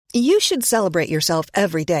You should celebrate yourself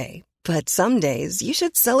every day, but some days you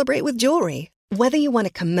should celebrate with jewelry. Whether you want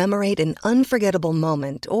to commemorate an unforgettable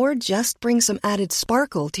moment or just bring some added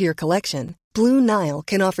sparkle to your collection, Blue Nile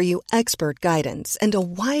can offer you expert guidance and a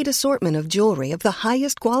wide assortment of jewelry of the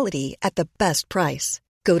highest quality at the best price.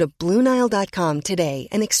 Go to BlueNile.com today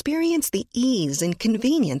and experience the ease and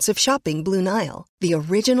convenience of shopping Blue Nile, the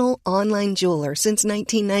original online jeweler since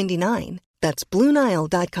 1999. That's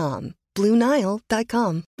BlueNile.com.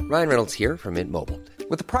 BlueNile.com. Ryan Reynolds here from Mint Mobile.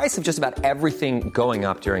 With the price of just about everything going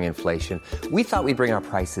up during inflation, we thought we'd bring our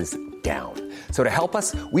prices down. So to help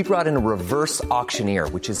us, we brought in a reverse auctioneer,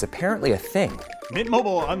 which is apparently a thing. Mint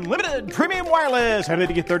Mobile Unlimited Premium Wireless. How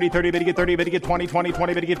to get 30, 30, bit to get 30, bit to get 20, 20,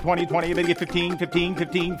 20, bit to get 20, 20, bit to get 15, 15,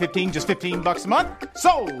 15, 15, just $15 a month?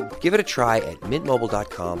 Sold! Give it a try at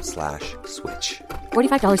mintmobile.com/switch.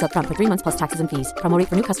 $45 up front for 3 months plus taxes and fees. Promo rate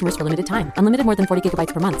for new customers for limited time. Unlimited more than 40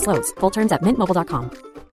 gigabytes per month. Slows full terms at mintmobile.com.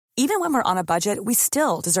 Even when we're on a budget, we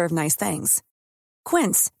still deserve nice things.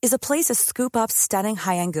 Quince is a place to scoop up stunning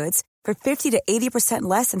high-end goods for 50 to 80%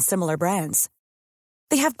 less than similar brands.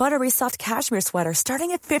 They have buttery soft cashmere sweaters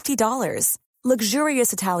starting at $50,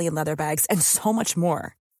 luxurious Italian leather bags, and so much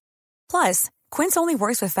more. Plus, Quince only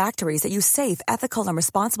works with factories that use safe, ethical, and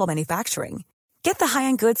responsible manufacturing. Get the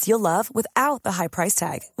high-end goods you'll love without the high price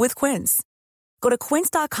tag with Quince. Go to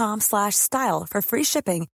quince.com/style for free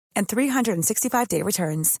shipping and 365-day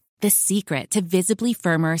returns. The secret to visibly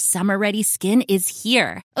firmer, summer-ready skin is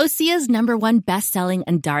here. Osea's #1 best-selling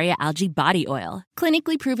Undaria Algae Body Oil.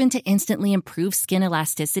 Clinically proven to instantly improve skin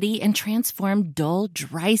elasticity and transform dull,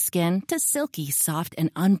 dry skin to silky, soft,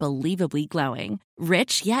 and unbelievably glowing.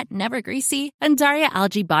 Rich yet never greasy, Undaria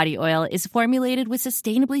Algae Body Oil is formulated with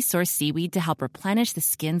sustainably sourced seaweed to help replenish the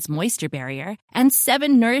skin's moisture barrier and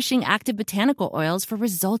 7 nourishing active botanical oils for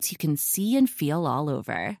results you can see and feel all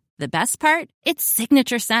over. The best part? Its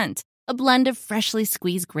signature scent. A blend of freshly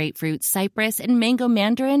squeezed grapefruit, cypress, and mango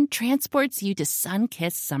mandarin transports you to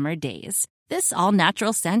sun-kissed summer days. This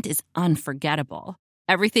all-natural scent is unforgettable.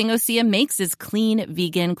 Everything Osea makes is clean,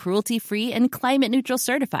 vegan, cruelty-free, and climate-neutral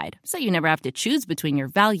certified, so you never have to choose between your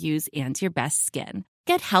values and your best skin.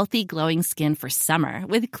 Get healthy, glowing skin for summer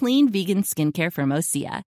with clean, vegan skincare from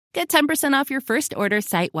Osea. Get 10% off your first order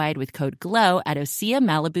site-wide with code GLOW at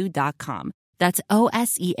OseaMalibu.com. That's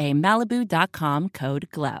OSEA Malibu.com, code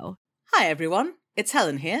GLOW. Hi everyone, it's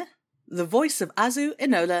Helen here, the voice of Azu,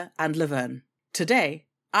 Enola, and Laverne. Today,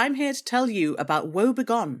 I'm here to tell you about Woe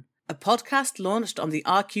Begone, a podcast launched on the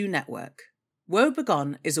RQ network. Woe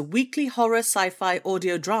Begone is a weekly horror sci-fi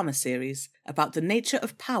audio drama series about the nature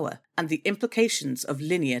of power and the implications of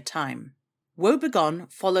linear time. Woe Begone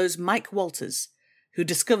follows Mike Walters, who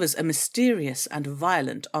discovers a mysterious and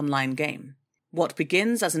violent online game. What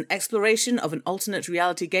begins as an exploration of an alternate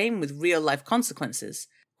reality game with real-life consequences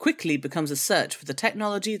quickly becomes a search for the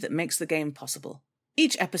technology that makes the game possible.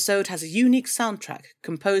 Each episode has a unique soundtrack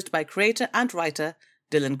composed by creator and writer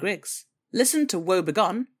Dylan Griggs. Listen to Woe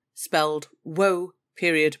Begone, spelled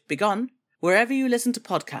Woe.Begone, wherever you listen to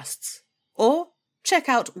podcasts. Or check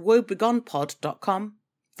out woebegonepod.com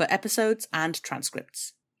for episodes and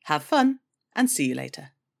transcripts. Have fun, and see you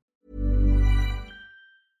later.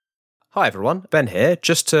 Hi everyone, Ben here.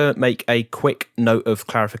 Just to make a quick note of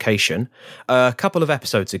clarification, a couple of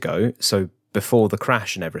episodes ago, so before the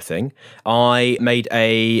crash and everything, I made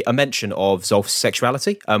a mention of Zolf's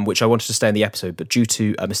sexuality, which I wanted to stay in the episode, but due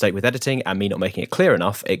to a mistake with editing and me not making it clear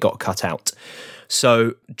enough, it got cut out.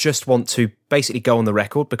 So just want to basically go on the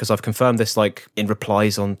record, because I've confirmed this like in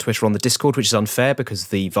replies on Twitter, on the Discord, which is unfair because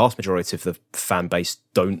the vast majority of the fan base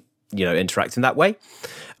don't interact in that way,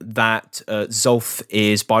 that Zolf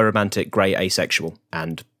is biromantic, grey, asexual.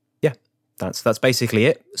 And yeah, that's basically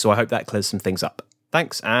it. So I hope that clears some things up.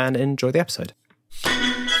 Thanks, and enjoy the episode.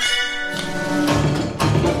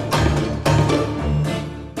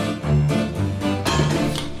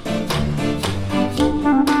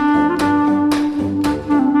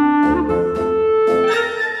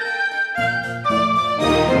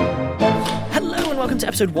 To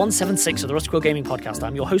episode 176 of the Rusty Quill Gaming Podcast.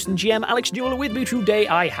 I'm your host and GM, Alex Newell. With me today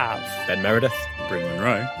I have Ben Meredith, Bryn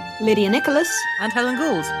Monroe, Lydia Nicholas, and Helen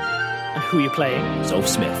Gould. And who are you playing? Zolf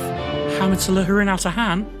Smith, Hanatala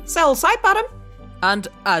Hurinatahan, Cell Sidebottom, and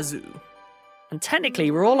Azu. And technically,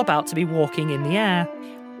 we're all about to be walking in the air.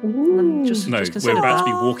 Just we're about to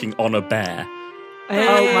be walking on a bear. Hey.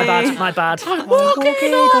 Oh, my bad. I'm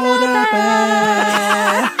walking on a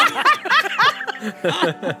bear.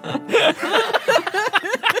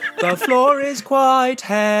 The floor is quite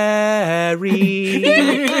hairy.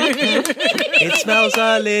 It smells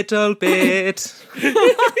a little bit.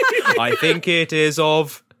 I think it is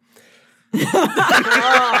of...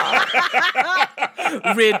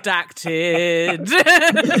 Redacted.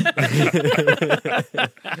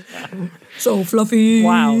 So fluffy.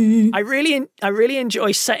 Wow. I really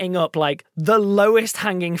enjoy setting up like the lowest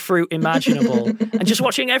hanging fruit imaginable and just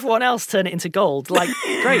watching everyone else turn it into gold. Like,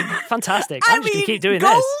 great, fantastic. I'm just going to keep doing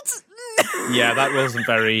this. Yeah, that wasn't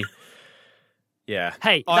very... Yeah.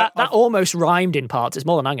 Hey, that almost rhymed in parts. It's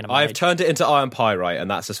more than I'm going to manage. I've turned it into iron pyrite,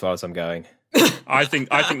 and that's as far as I'm going. I think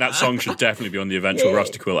that song should definitely be on the eventual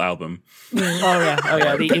Rusty Quill album. Oh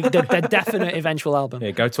yeah, the definite eventual album.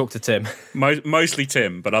 Yeah, go talk to Tim. Mostly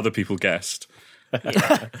Tim, but other people guessed.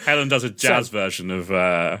 Helen does a jazz version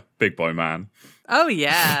of Big Boy Man. Oh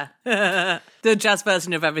yeah, the jazz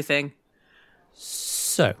version of everything.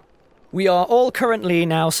 So, we are all currently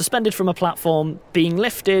now suspended from a platform, being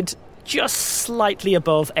lifted just slightly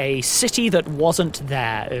above a city that wasn't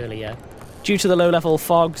there earlier. Due to the low-level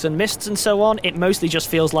fogs and mists and so on, it mostly just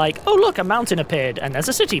feels like, oh look, a mountain appeared and there's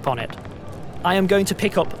a city upon it. I am going to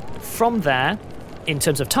pick up from there, in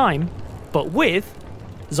terms of time, but with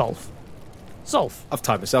Zolf. I've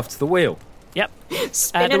tied myself to the wheel. Yep.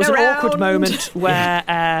 There was an awkward moment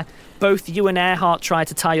where both you and Earhart tried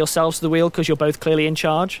to tie yourselves to the wheel because you're both clearly in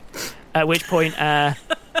charge, at which point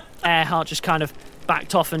Earhart just kind of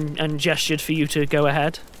backed off and gestured for you to go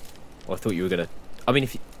ahead. Well, I thought you were going to... I mean,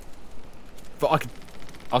 if you... But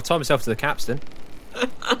I'll tie myself to the capstan.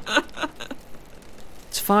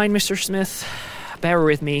 It's fine, Mr. Smith. Bear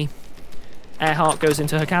with me. Earhart goes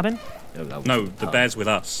into her cabin. No, the bear's with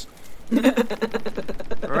us.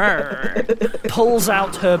 Pulls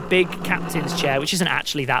out her big captain's chair, which isn't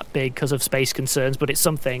actually that big because of space concerns, but it's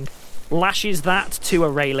something. Lashes that to a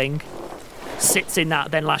railing. Sits in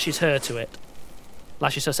that, then lashes herself to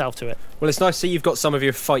it. Well, it's nice to see you've got some of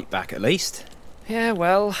your fight back, at least. Yeah,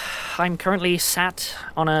 well, I'm currently sat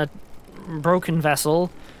on a broken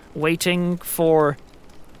vessel, waiting for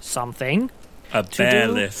something. A bear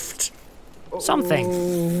lift.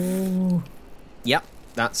 Something. Yep,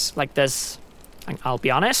 that's... Like I'll be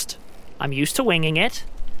honest, I'm used to winging it.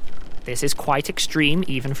 This is quite extreme,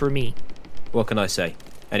 even for me. What can I say?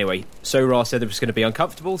 Anyway, Sorah said it was going to be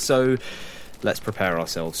uncomfortable, so let's prepare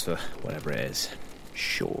ourselves for whatever it is.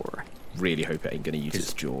 Sure. Really hope it ain't going to use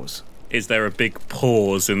its jaws. Is there a big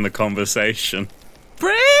pause in the conversation?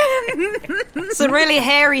 It's a really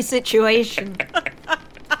hairy situation.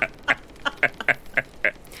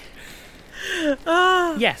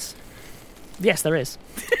 Yes, there is.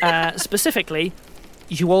 Specifically,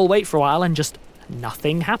 you all wait for a while and just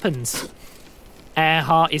nothing happens.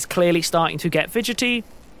 Earhart is clearly starting to get fidgety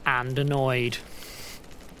and annoyed.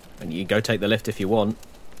 And you can go take the lift if you want.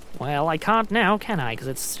 Well, I can't now, can I? Because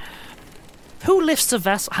it's... Who lifts a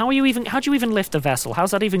vessel? How do you even lift a vessel?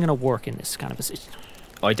 How's that even going to work in this kind of a situation?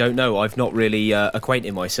 I don't know. I've not really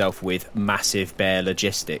acquainted myself with massive bear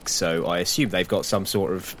logistics, so I assume they've got some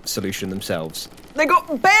sort of solution themselves. They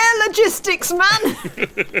got bear logistics, man!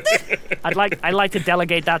 I'd like to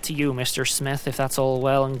delegate that to you, Mr. Smith, if that's all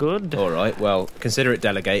well and good. All right, well, consider it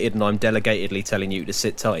delegated, and I'm delegatedly telling you to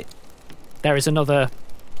sit tight. There is another...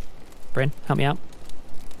 Bryn, help me out.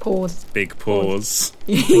 Pause. Big pause.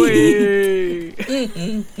 If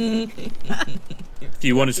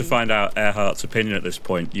you wanted to find out Earhart's opinion at this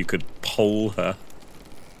point, you could poll her.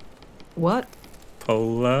 What?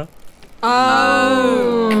 Poll her?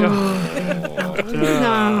 Oh.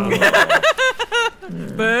 No.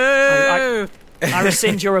 I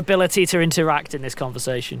rescind your ability to interact in this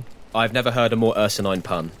conversation. I've never heard a more Ursunine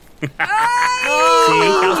pun. See,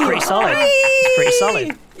 that was pretty solid. That's pretty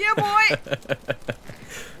solid. Yeah, boy.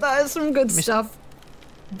 That is some good stuff.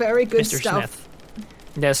 Very good Mr. stuff. Smith,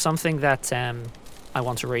 there's something that I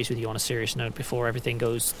want to raise with you on a serious note before everything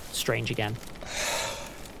goes strange again.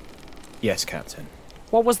 Yes, Captain.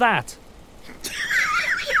 What was that?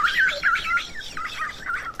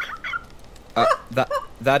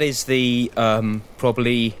 That is the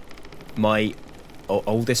probably my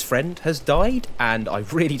oldest friend has died, and I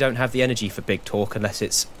really don't have the energy for big talk unless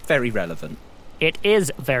it's very relevant. It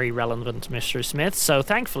is very relevant, Mr. Smith, so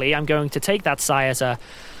thankfully I'm going to take that sigh as a...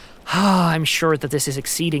 I'm sure that this is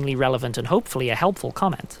exceedingly relevant and hopefully a helpful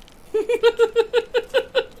comment.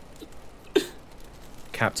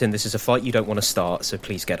 Captain, this is a fight you don't want to start, so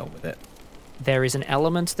please get on with it. There is an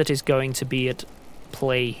element that is going to be at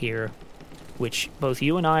play here, which both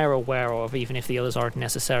you and I are aware of, even if the others aren't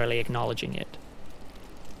necessarily acknowledging it.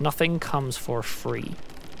 Nothing comes for free.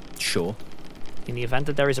 Sure. In the event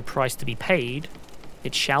that there is a price to be paid,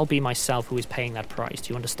 it shall be myself who is paying that price. Do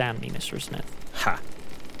you understand me, Mr. Smith? Ha.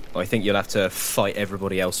 I think you'll have to fight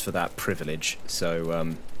everybody else for that privilege,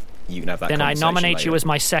 so, you can have that then conversation I nominate later. you as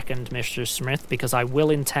my second, Mr. Smith, because I will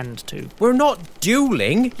intend to. We're not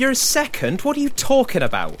dueling. You're a second. What are you talking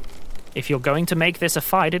about? If you're going to make this a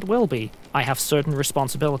fight, it will be. I have certain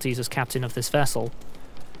responsibilities as captain of this vessel.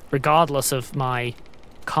 Regardless of my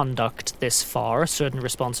conduct this far, certain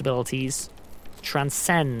responsibilities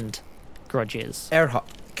transcend grudges. Erhard,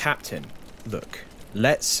 Captain, look,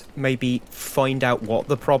 let's maybe find out what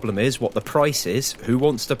the problem is, what the price is, who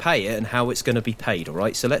wants to pay it, and how it's going to be paid, all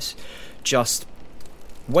right? So let's just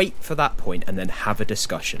wait for that point and then have a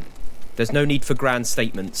discussion. There's no need for grand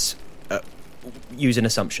statements using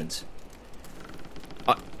assumptions.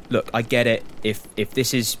 Look, I get it. If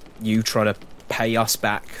this is you trying to pay us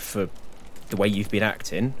back for the way you've been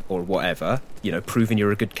acting or whatever, proving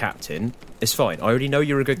you're a good captain, it's fine. I already know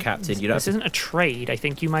you're a good captain. This isn't a trade. I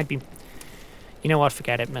think you might be... You know what?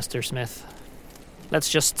 Forget it, Mr. Smith. Let's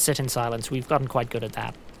just sit in silence. We've gotten quite good at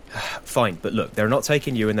that. Fine, but look, they're not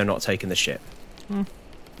taking you and they're not taking the ship.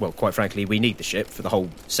 Well, quite frankly, we need the ship for the whole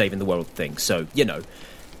saving the world thing, so,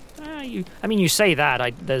 You say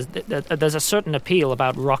that. There's a certain appeal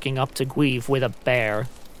about rocking up to Guive with a bear.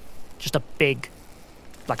 Just a big,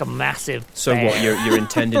 like a massive So bear. what, you're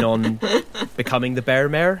intending on becoming the bear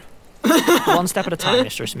mare? One step at a time,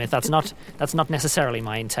 Mr. Smith. That's not necessarily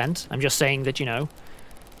my intent. I'm just saying that,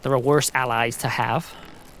 there are worse allies to have.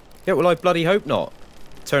 Yeah, well, I bloody hope not.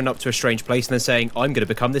 Turn up to a strange place and then saying, I'm going to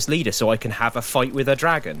become this leader so I can have a fight with a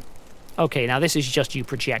dragon. Okay, now this is just you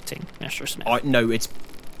projecting, Mr. Smith. No, it's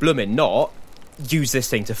bloomin' not. Use this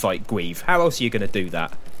thing to fight Guive. How else are you going to do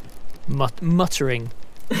that? Muttering.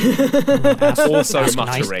 Also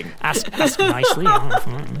muttering. Ask nicely.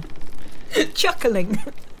 Chuckling.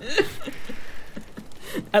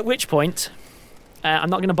 At which point, I'm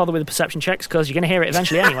not going to bother with the perception checks because you're going to hear it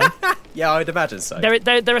eventually anyway. Yeah, I'd imagine so.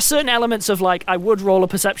 There are certain elements of, I would roll a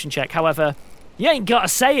perception check. However, you ain't got a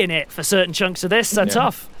say in it for certain chunks of this, so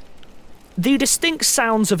tough. The distinct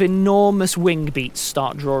sounds of enormous wing beats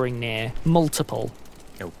start drawing near. Multiple.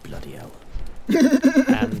 Oh, bloody hell.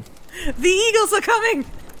 The eagles are coming!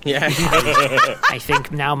 Yeah. I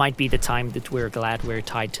think now might be the time that we're glad we're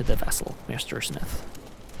tied to the vessel, Mr. Smith.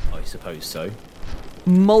 I suppose so.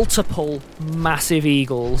 Multiple massive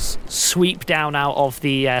eagles sweep down out of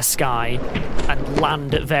the sky and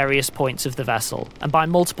land at various points of the vessel. And by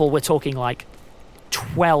multiple, we're talking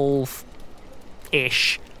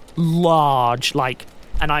 12-ish, large,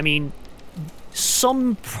 and I mean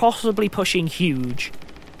some possibly pushing huge,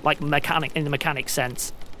 in the mechanic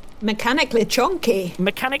sense. Mechanically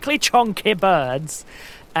chonky birds,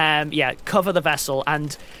 cover the vessel,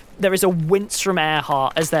 and there is a wince from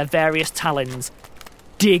Erhard as their various talons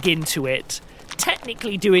dig into it,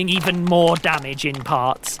 technically doing even more damage in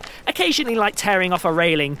parts, occasionally tearing off a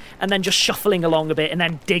railing and then just shuffling along a bit and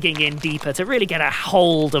then digging in deeper to really get a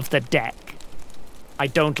hold of the deck. I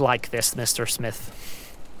don't like this, Mr.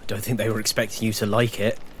 Smith. I don't think they were expecting you to like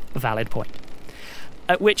it. Valid point.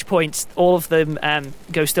 At which point, all of them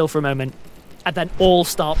go still for a moment and then all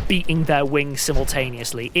start beating their wings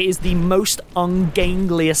simultaneously. It is the most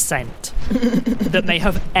ungainly ascent that may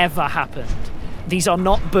have ever happened. These are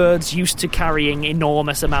not birds used to carrying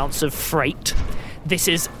enormous amounts of freight. This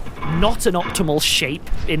is not an optimal shape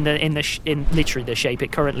in literally the shape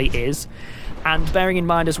it currently is. And bearing in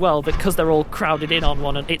mind as well that because they're all crowded in on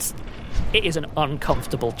one, it is an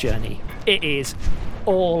uncomfortable journey. It is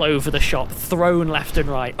all over the shop, thrown left and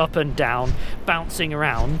right, up and down, bouncing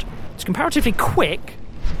around. It's comparatively quick,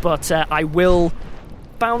 but I will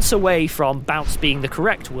bounce away from bounce being the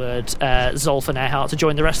correct word, Zolf and Erhard, to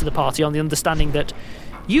join the rest of the party on the understanding that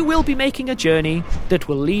you will be making a journey that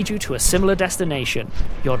will lead you to a similar destination.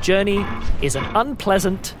 Your journey is an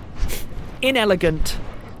unpleasant, inelegant,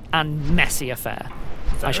 and messy affair.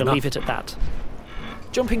 I shall leave it at that.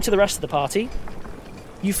 Jumping to the rest of the party,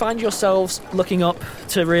 you find yourselves looking up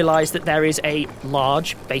to realise that there is a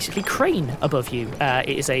large, basically, crane above you. It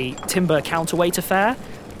is a timber counterweight affair,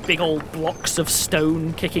 big old blocks of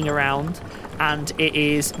stone kicking around, and it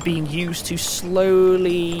is being used to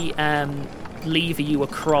slowly lever you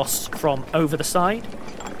across from over the side,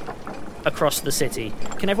 across the city.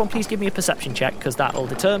 Can everyone please give me a perception check, because that will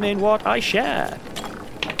determine what I share.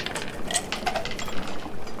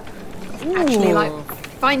 Actually,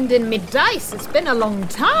 finding me dice. It's been a long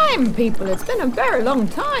time, people. It's been a very long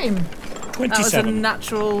time. 27. That was a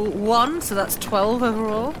natural 1, so that's 12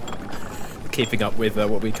 overall. Keeping up with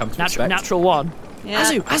what we come to expect. Natural 1. Yeah.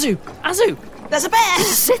 Azu! There's a bear!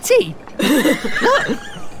 City!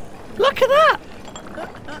 Look at that!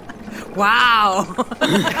 Wow!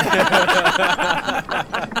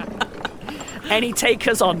 Any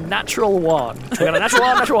takers on natural one? We got a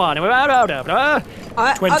natural one. And we're out.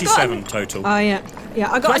 27 total. Oh, yeah.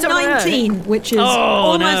 Yeah, I got a 19, which is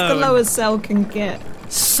almost the lowest Cell can get.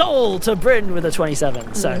 Sold to Bryn with a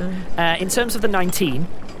 27. So, in terms of the 19,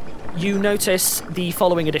 you notice the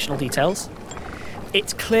following additional details.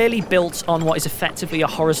 It's clearly built on what is effectively a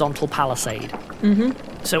horizontal palisade. Mm-hmm.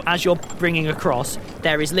 So as you're bringing across,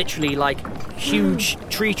 there is literally huge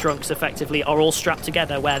tree trunks effectively are all strapped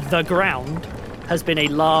together where the ground has been a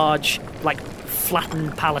large,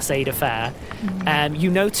 flattened palisade affair. You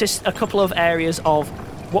notice a couple of areas of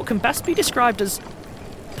what can best be described as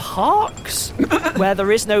parks where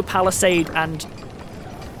there is no palisade and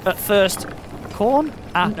at first corn?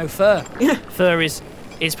 No, fur. Fur is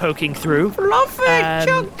poking through. Fluffy,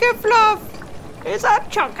 chunky fluff. Is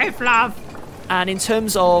that chunky fluff? And in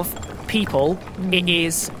terms of people, it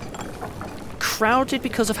is crowded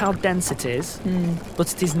because of how dense it is,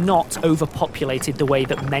 but it is not overpopulated the way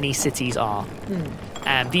that many cities are.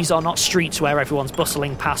 These are not streets where everyone's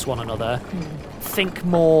bustling past one another. Think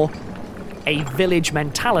more a village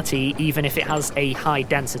mentality, even if it has a high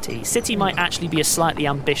density. City might actually be a slightly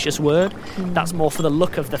ambitious word. That's more for the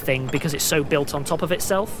look of the thing because it's so built on top of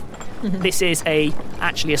itself. This is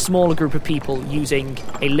actually a smaller group of people using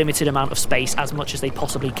a limited amount of space as much as they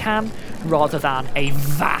possibly can, rather than a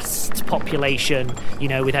vast population,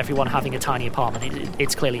 with everyone having a tiny apartment.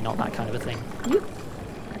 It's clearly not that kind of a thing.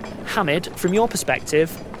 Hamid, from your perspective,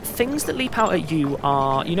 things that leap out at you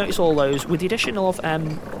are, you notice all those with the addition of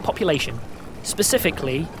population.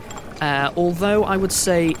 Specifically, although I would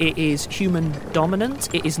say it is human dominant,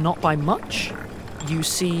 it is not by much. You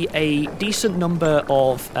see a decent number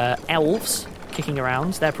of elves kicking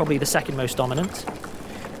around. They're probably the second most dominant.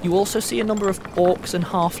 You also see a number of orcs and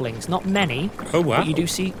halflings. Not many. Oh, wow. But you do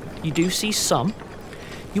see some.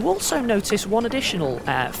 You also notice one additional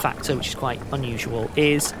factor, which is quite unusual,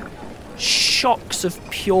 is shocks of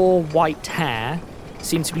pure white hair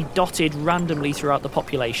seem to be dotted randomly throughout the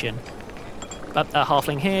population. A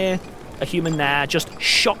halfling here, a human there, just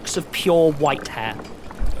shocks of pure white hair.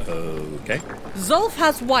 Okay. Zolf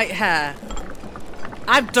has white hair.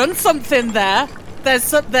 I've done something there. Well,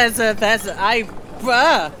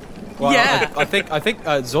 yeah. I think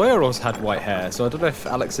Zoya also had white hair, so I don't know if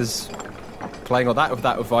Alex is playing on that,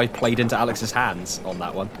 if I played into Alex's hands on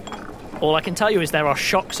that one. All I can tell you is there are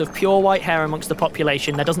shocks of pure white hair amongst the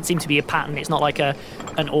population. There doesn't seem to be a pattern. It's not like an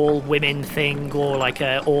all-women thing or like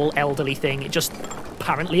an all-elderly thing. It's just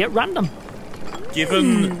apparently at random.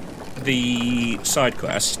 Given the side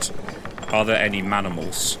quest, are there any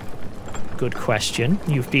manimals? Good question.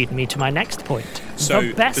 You've beaten me to my next point.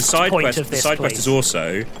 So the side quest is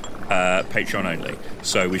also Patreon only.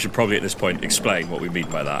 So we should probably at this point explain what we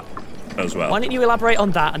mean by that as well. Why don't you elaborate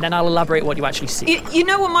on that, and then I'll elaborate what you actually see. You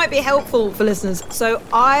know what might be helpful for listeners? So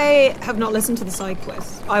I have not listened to the side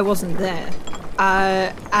quests. I wasn't there.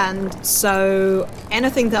 And so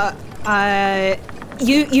anything that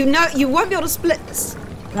you won't be able to split.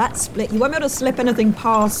 You won't be able to slip anything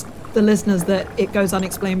past the listeners that it goes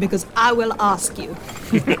unexplained because I will ask you.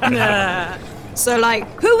 So,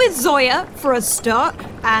 who is Zoya for a start?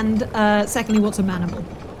 And secondly, what's a manimal?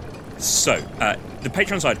 So, the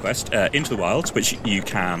Patreon side quest, Into the Wilds, which you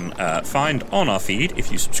can find on our feed if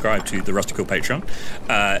you subscribe to the Rusty Quill Patreon,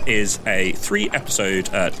 is a 3-episode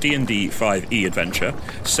D&D 5e adventure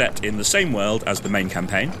set in the same world as the main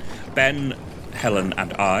campaign. Ben, Helen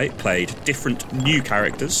and I played different new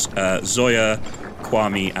characters, Zoya,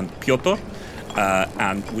 Kwame and Piotr,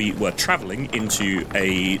 and we were travelling into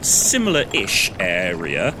a similar-ish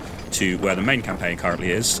area to where the main campaign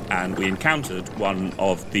currently is, and we encountered one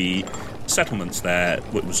of the settlements there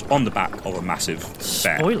which was on the back of a massive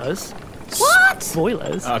bear. Spoilers? What?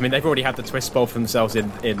 Spoilers? I mean, they've already had the twist spoiled for themselves in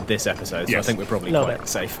this episode, so Yes. I think we're probably quite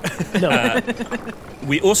safe.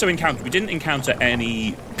 We also we didn't encounter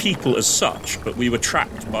any people as such, but we were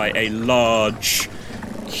tracked by a large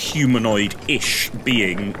humanoid-ish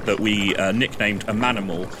being that we nicknamed a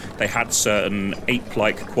manimal. They had certain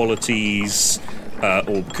ape-like qualities,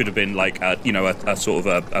 or could have been like a sort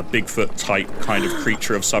of a Bigfoot type kind of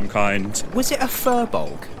creature of some kind. Was it a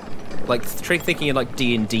furbolg? Thinking in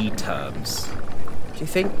D&D terms, do you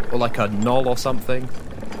think, or like a gnoll or something?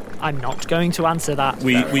 I'm not going to answer that.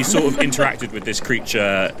 We sort of interacted with this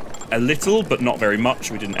creature a little, but not very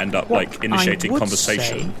much. We didn't end up initiating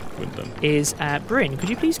conversation with them. Is Bryn, could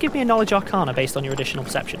you please give me a knowledge arcana based on your additional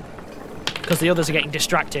perception? Because the others are getting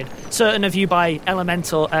distracted. Certain of you by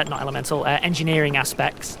engineering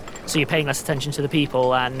aspects, so you're paying less attention to the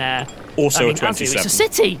people. And also a 27. Azu, it's a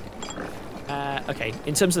city. Okay,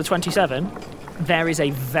 in terms of the 27, there is a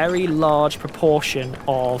very large proportion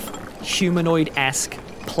of humanoid-esque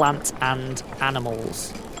plant and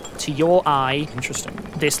animals. To your eye, interesting.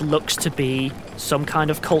 This looks to be some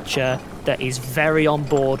kind of culture that is very on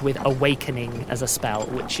board with awakening as a spell,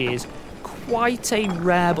 which is quite a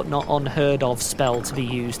rare but not unheard of spell to be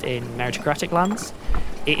used in meritocratic lands.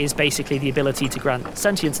 It is basically the ability to grant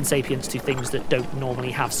sentience and sapience to things that don't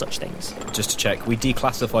normally have such things. Just to check, we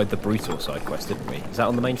declassified the brutal side quest, didn't we? Is that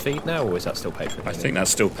on the main feed now, or is that still Patreon? I think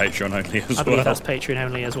that's still Patreon only as well. I believe that's Patreon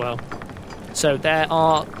only as well. So there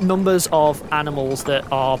are numbers of animals that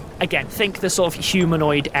are, again, think the sort of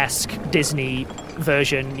humanoid-esque Disney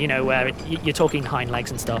version, you know, where you're talking hind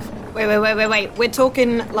legs and stuff. Wait. We're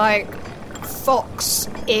talking like fox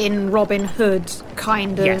in Robin Hood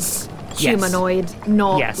kind of humanoid,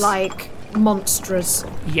 not like monstrous.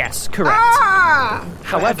 Yes, correct.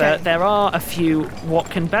 However, there are a few what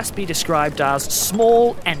can best be described as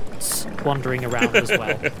small ents wandering around as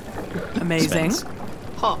well. Amazing.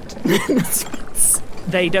 Hot.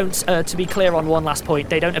 They don't, to be clear on one last point,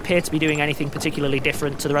 they don't appear to be doing anything particularly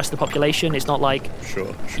different to the rest of the population. It's not like,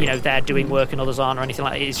 you know, they're doing work and others aren't or anything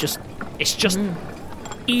like that. It's just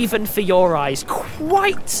even for your eyes,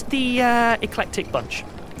 quite the eclectic bunch.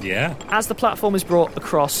 Yeah. As the platform is brought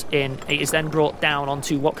across it is then brought down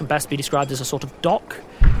onto what can best be described as a sort of dock.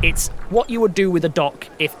 It's what you would do with a dock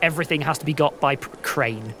if everything has to be got by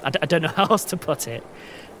crane. I don't know how else to put it.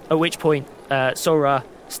 At which point, Sora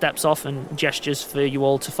steps off and gestures for you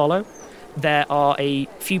all to follow. There are a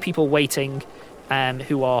few people waiting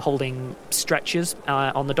who are holding stretchers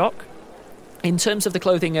on the dock. In terms of the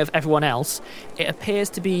clothing of everyone else, it appears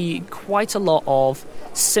to be quite a lot of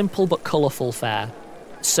simple but colourful fare.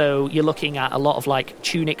 So you're looking at a lot of like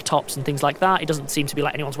tunic tops and things like that. It doesn't seem to be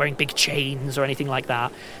like anyone's wearing big chains or anything like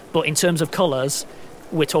that. But in terms of colours,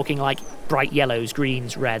 we're talking like bright yellows,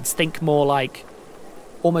 greens, reds. Think more like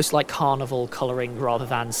almost like carnival colouring rather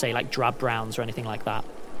than, say, like drab browns or anything like that.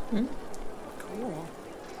 Cool.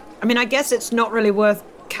 I mean, I guess it's not really worth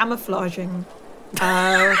camouflaging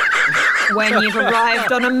when you've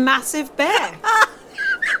arrived on a massive bear.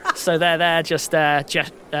 So they're there, just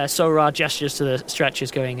Sora gestures to the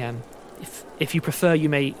stretchers going, if you prefer, you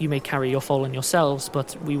may carry your fallen yourselves,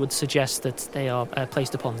 but we would suggest that they are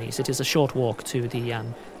placed upon these. It is a short walk to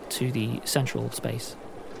the central space.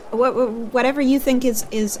 Whatever you think is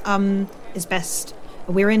best.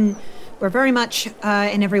 We're very much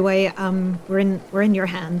in every way. We're in your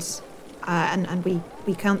hands, and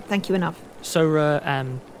we can't thank you enough.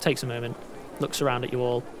 Sora takes a moment, looks around at you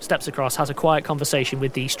all, steps across, has a quiet conversation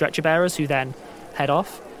with the stretcher bearers, who then head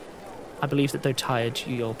off. I believe that though tired,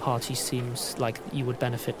 your party seems like you would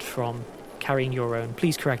benefit from carrying your own.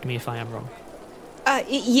 Please correct me if I am wrong.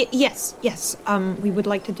 Yes. We would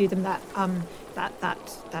like to do them that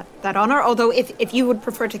honor. Although if you would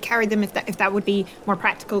prefer to carry them, if that would be more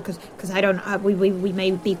practical, because I don't. We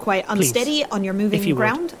may be quite unsteady on your moving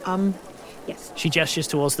ground. Yes. She gestures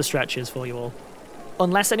towards the stretchers for you all.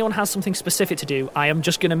 Unless anyone has something specific to do, I am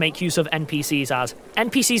just going to make use of NPCs as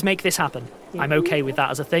NPCs make this happen. Yeah. I'm okay with that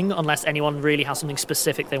as a thing, unless anyone really has something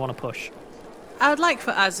specific they want to push. I would like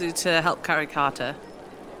for Azu to help carry Carter.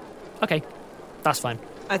 Okay, that's fine.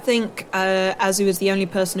 I think Azu is the only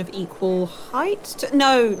person of equal height.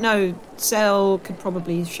 No, Cell could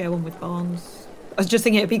probably share one with Barnes. I was just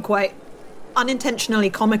thinking it'd be quite unintentionally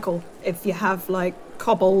comical if you have like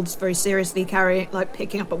kobolds very seriously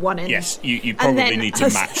picking up at one end. Yes, you probably need to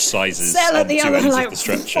match sizes on two ends of the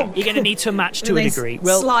stretcher. You're going to need to match to a degree.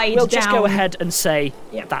 We'll just go ahead and say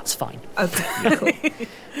that's fine. Okay,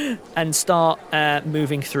 cool. And start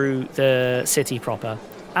moving through the city proper.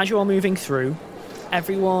 As you are moving through,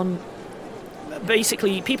 everyone,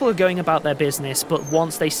 basically, people are going about their business, but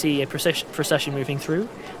once they see a procession moving through,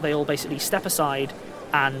 they all basically step aside,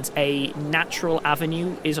 and a natural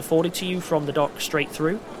avenue is afforded to you from the dock straight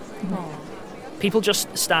through. Aww. People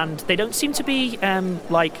just stand. They don't seem to be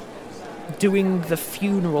doing the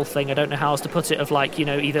funeral thing. I don't know how else to put it, of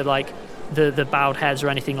either the bowed heads or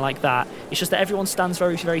anything like that. It's just that everyone stands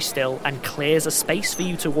very, very still and clears a space for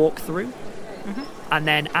you to walk through. Mm-hmm. And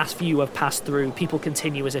then after you have passed through, people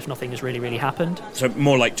continue as if nothing has really, really happened. So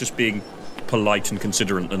more like just being polite and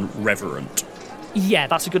considerate and reverent. Yeah,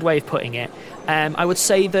 that's a good way of putting it. I would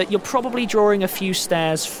say that you're probably drawing a few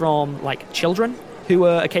stares from children who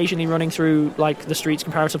are occasionally running through the streets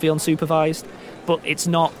comparatively unsupervised, but it's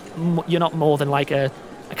not. You're not more than a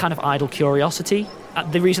kind of idle curiosity.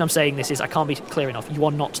 The reason I'm saying this is I can't be clear enough. You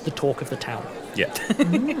are not the talk of the town yet.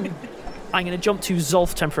 I'm going to jump to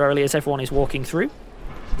Zolf temporarily as everyone is walking through.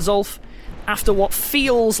 Zolf, after what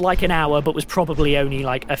feels like an hour but was probably only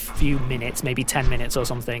a few minutes, maybe 10 minutes or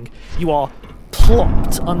something, you are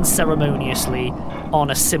plopped unceremoniously on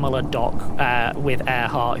a similar dock with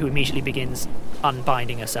Earhart, who immediately begins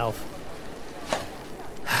unbinding herself.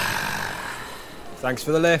 Thanks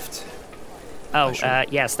for the lift. Oh,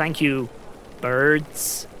 yes, thank you,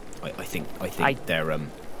 birds. I think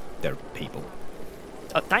they're people.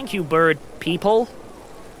 Thank you, bird people.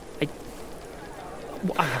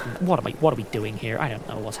 What are we doing here? I don't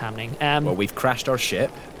know what's happening. Well, we've crashed our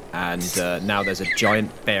ship, and now there's a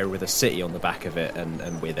giant bear with a city on the back of it,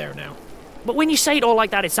 and we're there now. But when you say it all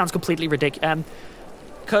like that, it sounds completely ridiculous.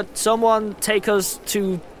 Could someone take us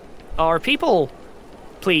to our people,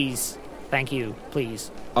 please? Thank you, please.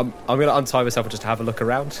 I'm going to untie myself and just have a look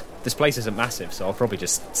around. This place isn't massive, so I'll probably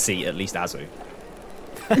just see at least Azu,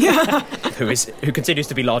 who continues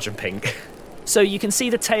to be large and pink. So you can see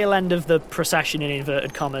the tail end of the procession, in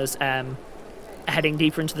inverted commas, heading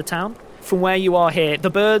deeper into the town. From where you are here, the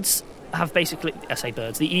birds have basically... I say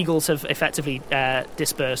birds. The eagles have effectively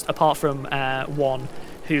dispersed, apart from one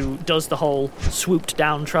who does the whole swooped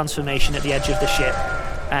down transformation at the edge of the ship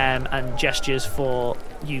and gestures for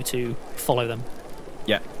you to follow them.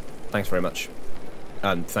 Yeah, thanks very much.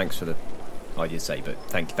 And thanks for the idea to say, but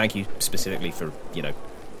thank you specifically for,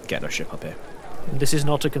 getting our ship up here. This is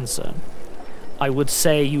not a concern. I would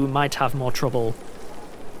say you might have more trouble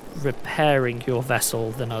repairing your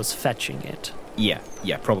vessel than us fetching it. Yeah,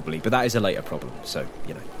 probably. But that is a later problem, so,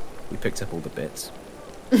 we picked up all the bits.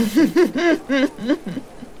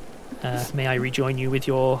 May I rejoin you with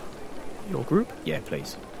your group? Yeah,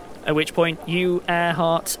 please. At which point, you,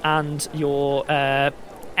 Earhart, and your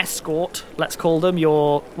escort, let's call them,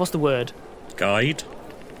 your... What's the word? Guide.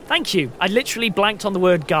 Thank you. I literally blanked on the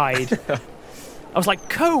word guide. I was like,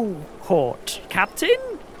 cohort, captain,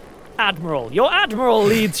 admiral. Your admiral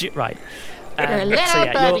leads you... Right.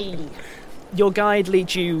 Your guide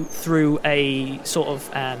leads you through a sort of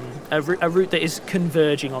a route that is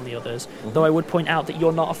converging on the others, though I would point out that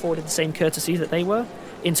you're not afforded the same courtesy that they were,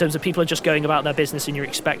 in terms of people are just going about their business and you're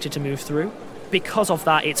expected to move through. Because of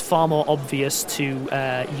that, it's far more obvious to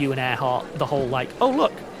you and Earhart, the whole, oh,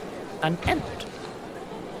 look, an end.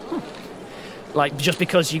 Just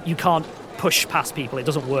because you can't push past people, it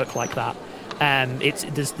doesn't work like that.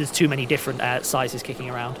 There's too many different sizes kicking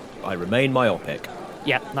around. I remain myopic.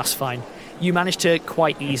 Yeah, that's fine. You manage to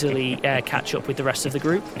quite easily catch up with the rest of the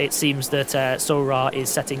group. It seems that Sora is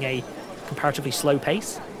setting a comparatively slow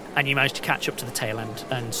pace, and you manage to catch up to the tail end,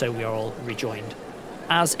 and so we are all rejoined.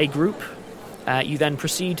 As a group, you then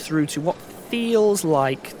proceed through to what feels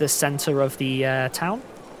like the centre of the town.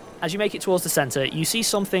 As you make it towards the centre, you see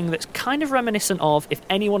something that's kind of reminiscent of if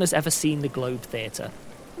anyone has ever seen the Globe Theatre.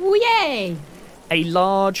 Ooh, yay! A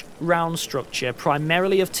large, round structure,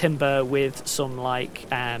 primarily of timber with some,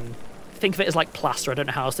 think of it as like plaster, I don't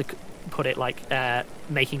know how else to put it,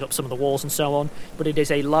 making up some of the walls and so on, but it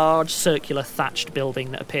is a large, circular, thatched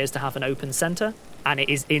building that appears to have an open centre, and it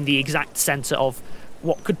is in the exact centre of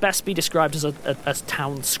what could best be described as a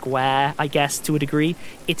town square, I guess, to a degree.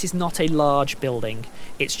 It is not a large building.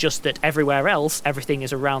 It's just that everywhere else, everything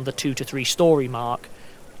is around the 2 to 3 story mark,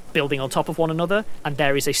 building on top of one another, and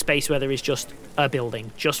there is a space where there is just a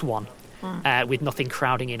building, just one, with nothing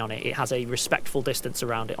crowding in on it. It has a respectful distance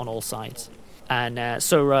around it on all sides. And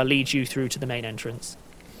Sora leads you through to the main entrance.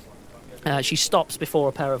 She stops before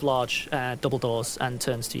a pair of large double doors and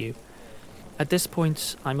turns to you. At this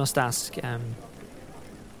point, I must ask...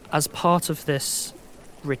 as part of this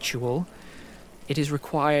ritual, it is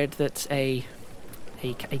required that a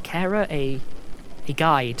carer, a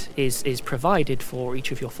guide, is provided for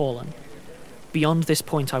each of your fallen. Beyond this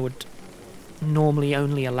point, I would normally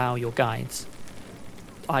only allow your guides.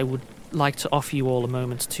 I would like to offer you all a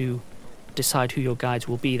moment to decide who your guides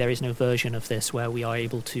will be. There is no version of this where we are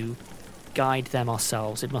able to guide them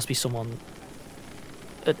ourselves. It must be someone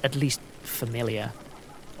at least familiar.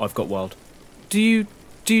 I've got wild. Do you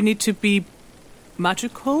need to be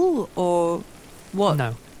magical, or what?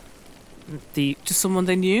 No. Just someone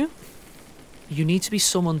they knew? You need to be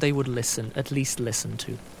someone they would at least listen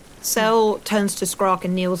to. Sel turns to Skrark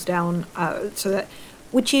and kneels down. So that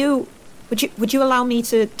would you allow me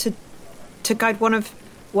to guide one of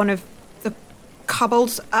the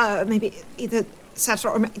kobolds? Maybe either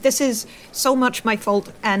Satra or this is so much my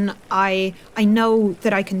fault, and I know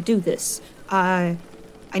that I can do this. I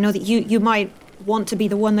know that you might want to be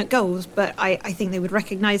the one that goes, but I think they would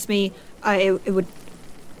recognize me. It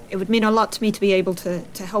would mean a lot to me to be able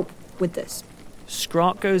to help with this.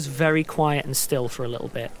 Skrark goes very quiet and still for a little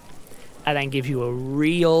bit, and then give you a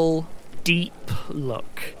real deep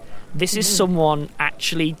look. This is someone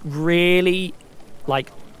actually really,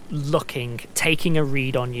 looking, taking a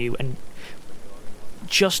read on you, and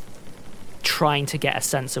just trying to get a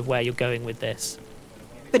sense of where you're going with this.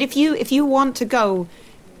 But if you want to go,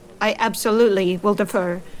 I absolutely will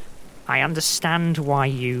defer. I understand why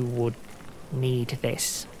you would need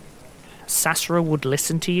this. Sasra would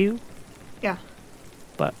listen to you. Yeah.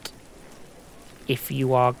 But if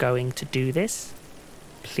you are going to do this,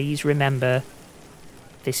 please remember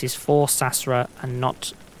this is for Sasra and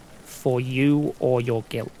not for you or your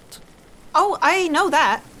guilt. Oh, I know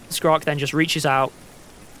that. Skrark then just reaches out,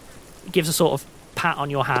 gives a sort of pat on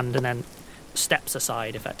your hand, and then steps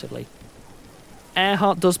aside, effectively.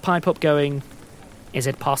 Earhart does pipe up going, is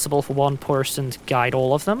it possible for one person to guide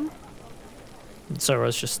all of them? And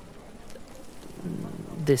Sora's just,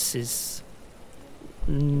 this is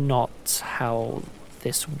not how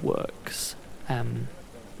this works.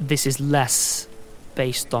 This is less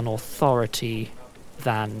based on authority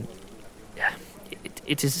than...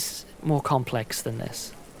 It is more complex than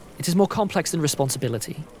this. It is more complex than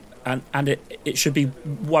responsibility. And it should be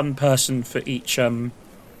one person for each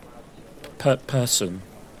person.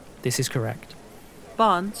 This is correct.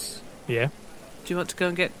 Barnes? Yeah? Do you want to go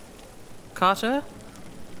and get Carter?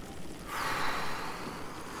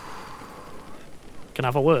 Can I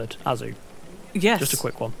have a word, Azu? Yes. Just a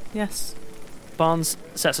quick one. Yes. Barnes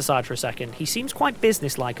sets aside for a second. He seems quite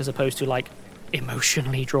businesslike as opposed to, like,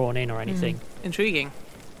 emotionally drawn in or anything. Intriguing.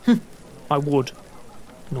 I would,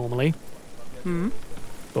 normally.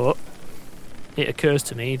 But it occurs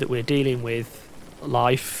to me that we're dealing with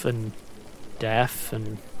life and death,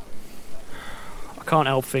 and I can't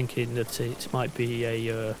help thinking that it might be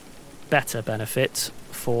a better benefit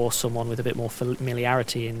for someone with a bit more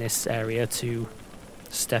familiarity in this area to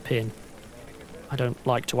step in. I don't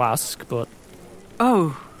like to ask, but...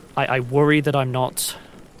 Oh. I worry that I'm not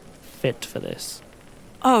fit for this.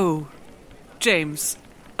 Oh. James.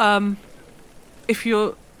 If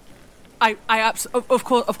you're... Of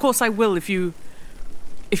course I will if you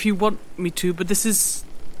want me to, but this is...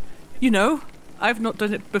 I've not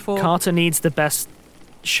done it before. Carter needs the best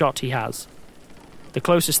shot he has. The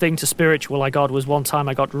closest thing to spiritual I got was one time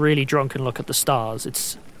I got really drunk and looked at the stars.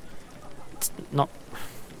 It's not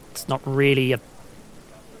really a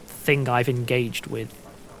thing I've engaged with,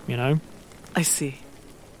 you know? I see.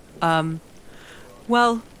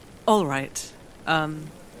 Well, all right.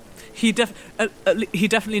 He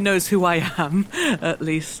definitely knows who I am, at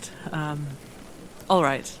least. All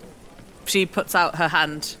right. She puts out her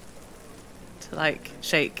hand to,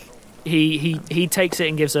 shake. He takes it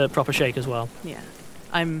and gives a proper shake as well. Yeah.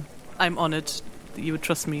 I'm honoured that you would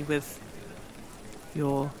trust me with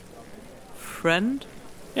your friend.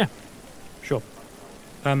 Yeah, sure.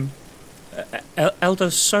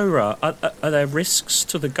 Elder Sora, are there risks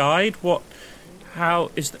to the guide?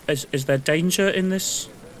 How is there danger in this?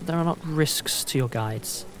 There are not risks to your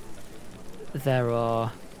guides. There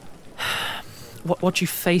are... What you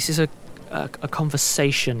face is a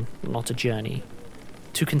conversation, not a journey.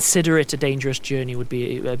 To consider it a dangerous journey would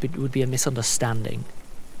be a misunderstanding.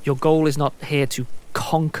 Your goal is not here to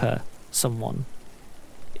conquer someone.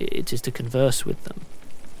 It is to converse with them.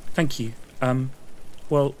 Thank you.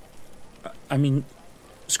 Well, I mean,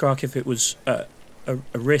 Skrark, if it was a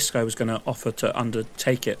risk, I was going to offer to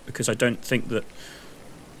undertake it, because I don't think that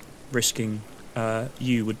risking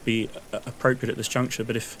you would be appropriate at this juncture.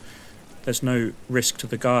 But if there's no risk to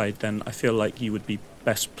the guide, then I feel like you would be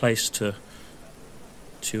best placed to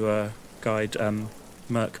guide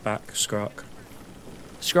Merc back, Skrark.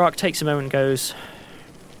 Skrark takes a moment and goes,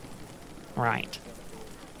 right,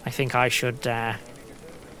 I think I should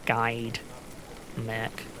guide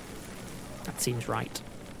Merc. That seems right.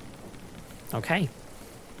 Okay,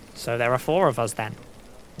 so there are 4 of us then.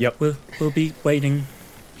 Yep. We'll be waiting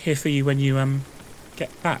here for you when you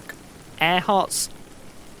get back. Earhart's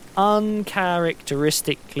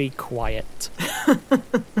uncharacteristically quiet.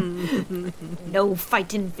 No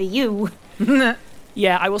fighting for you.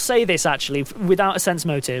 Yeah, I will say this actually, without a sense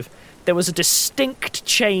motive. There was a distinct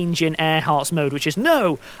change in Earhart's mode, which is,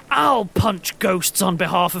 no, I'll punch ghosts on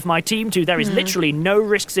behalf of my team too. There is literally no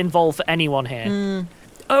risks involved for anyone here.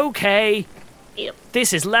 Okay,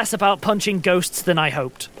 this is less about punching ghosts than I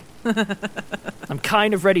hoped. I'm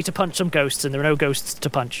kind of ready to punch some ghosts, and there are no ghosts to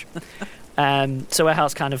punch. So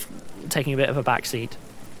Earhart's kind of taking a bit of a backseat.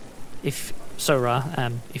 If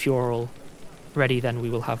Sora, if you're all ready, then we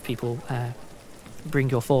will have people bring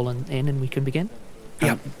your fallen in, and we can begin.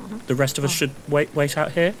 Yeah. The rest of us should wait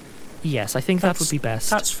out here? Yes, I think that would be best.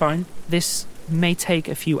 That's fine. This may take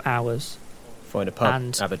a few hours. Find a pub,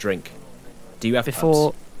 and have a drink. Do you have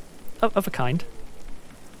before of a kind?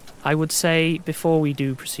 I would say before we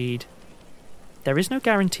do proceed, there is no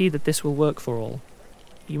guarantee that this will work for all.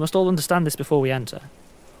 You must all understand this before we enter.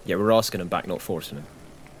 Yeah, we're asking them back, not forcing them.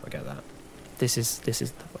 I get that. This is the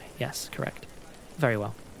way. Yes, correct. Very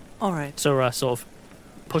well. All right. Sora sort of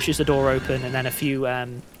pushes the door open, and then a few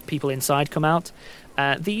people inside come out.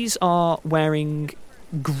 These are wearing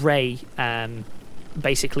grey,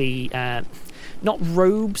 basically not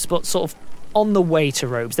robes, but sort of on the way to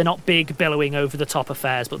robes. They're not big, billowing over the top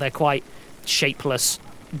affairs, but they're quite shapeless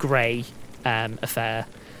grey affair.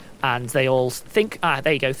 And they all think,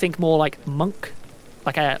 there you go, think more like monk,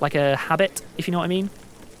 like a habit, if you know what I mean.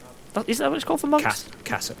 Is that what it's called for monks?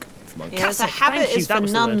 Cassock for monks. Yeah, a habit is for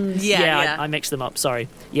nuns. Yeah. I mixed them up, sorry.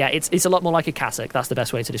 Yeah, it's a lot more like a cassock. That's the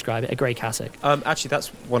best way to describe it, a grey cassock. Actually, that's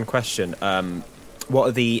one question. What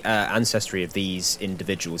are the ancestry of these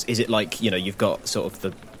individuals? Is it like, you've got sort of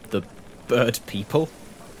the bird people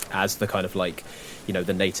as the kind of like,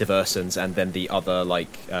 the native Ursans, and then the other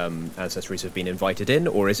like ancestries have been invited in,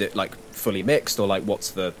 or is it like fully mixed, or like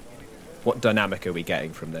what dynamic are we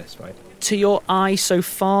getting from this, right? To your eye so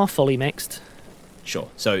far, fully mixed. Sure.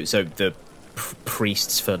 So the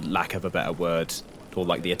priests, for lack of a better word, or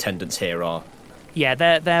like the attendants here are... Yeah,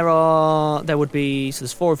 there would be... So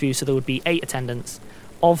there's 4 of you, so there would be 8 attendants.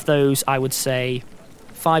 Of those, I would say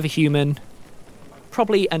 5 are human,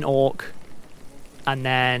 probably an orc, and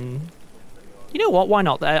then... You know what, why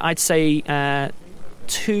not? I'd say 2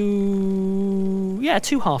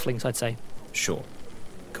 halflings, I'd say. Sure.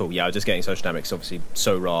 Cool, yeah, I was just getting social dynamics. Obviously,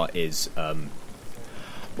 Sora is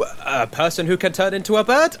a person who can turn into a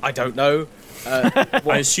bird? I don't know.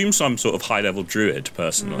 I assume some sort of high-level druid,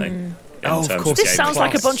 personally. Of course. This sounds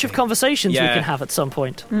like a bunch of conversations we can have at some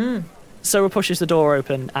point. Sora pushes the door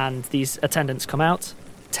open, and these attendants come out,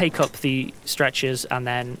 take up the stretchers, and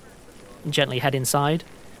then gently head inside.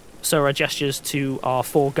 Sora gestures to our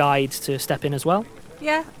 4 guides to step in as well.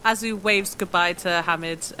 Yeah, Azu waves goodbye to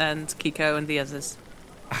Hamid and Kiko and the others.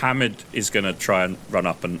 Hamid is going to try and run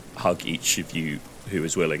up and hug each of you who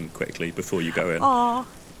is willing quickly before you go in. Aw.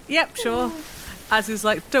 Yep, sure. Azu's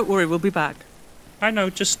like, don't worry, we'll be back. I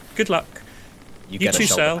know, just good luck. You too, get a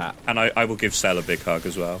shoulder Sel, pat. and I will give Sel a big hug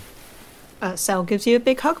as well. Sel gives you a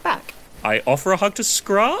big hug back. I offer a hug to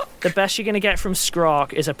Skrark. The best you're going to get from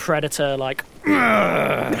Skrark is a predator like...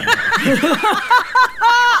 Arm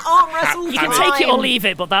wrestle. You can take it or leave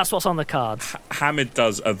it, but that's what's on the cards. Hamid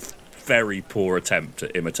does a very poor attempt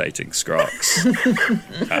at imitating Skrark's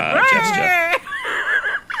gesture.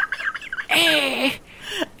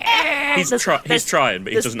 He's trying,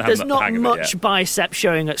 but he doesn't have the hang of it yet. There's not much bicep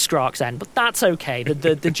showing at Skrark's end, but that's okay.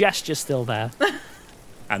 The gesture's still there.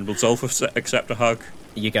 And will Zolf accept a hug?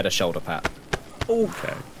 You get a shoulder pat.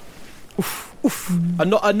 Okay. A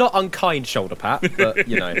not unkind shoulder pat, but,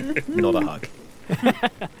 not a hug.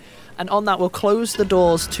 And on that, we'll close the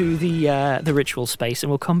doors to the ritual space, and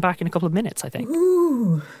we'll come back in a couple of minutes, I think.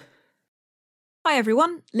 Ooh. Hi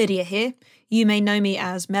everyone, Lydia here. You may know me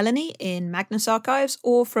as Melanie in Magnus Archives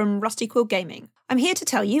or from Rusty Quill Gaming. I'm here to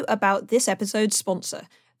tell you about this episode's sponsor,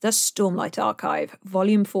 the Stormlight Archive,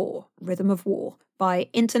 Volume 4, Rhythm of War, by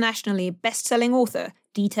internationally best-selling author,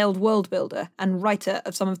 detailed world builder, and writer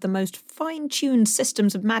of some of the most fine-tuned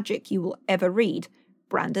systems of magic you will ever read,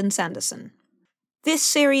 Brandon Sanderson. This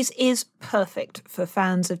series is perfect for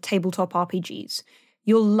fans of tabletop RPGs.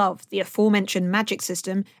 You'll love the aforementioned magic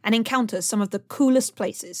system and encounter some of the coolest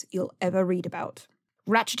places you'll ever read about.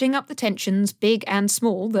 Ratcheting up the tensions, big and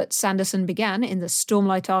small, that Sanderson began in the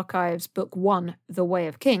Stormlight Archives Book 1, The Way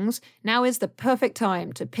of Kings, now is the perfect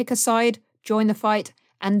time to pick a side, join the fight,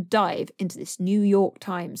 and dive into this New York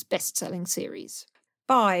Times best-selling series.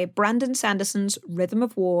 By Brandon Sanderson's Rhythm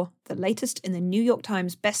of War, the latest in the New York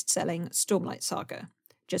Times best-selling Stormlight saga.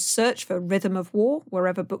 Just search for Rhythm of War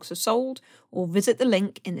wherever books are sold, or visit the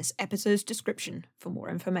link in this episode's description for more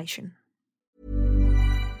information.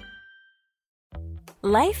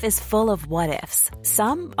 Life is full of what-ifs.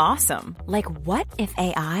 Some awesome, like what if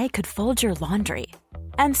AI could fold your laundry?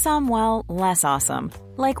 And some, well, less awesome,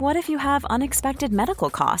 like what if you have unexpected medical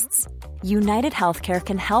costs? United Healthcare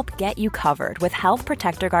can help get you covered with Health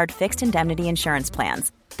Protector Guard fixed indemnity insurance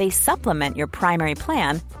plans. They supplement your primary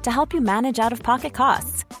plan to help you manage out-of-pocket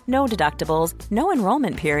costs. No deductibles, no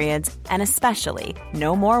enrollment periods, and especially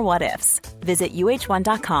no more what-ifs. Visit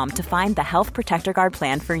uh1.com to find the Health Protector Guard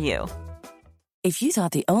plan for you. If you thought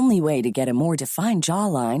the only way to get a more defined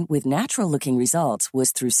jawline with natural-looking results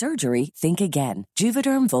was through surgery, think again.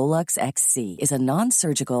 Juvederm Volux XC is a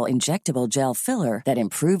non-surgical injectable gel filler that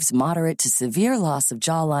improves moderate to severe loss of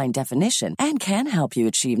jawline definition and can help you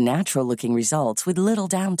achieve natural-looking results with little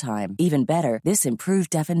downtime. Even better, this improved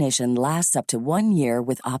definition lasts up to 1 year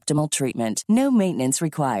with optimal treatment. No maintenance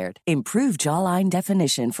required. Improve jawline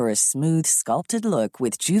definition for a smooth, sculpted look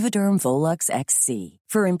with Juvederm Volux XC.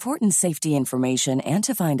 For important safety information and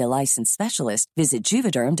to find a licensed specialist, visit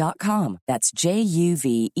Juvederm.com. That's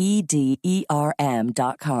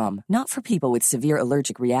JUVEDERM.com. Not for people with severe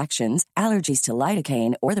allergic reactions, allergies to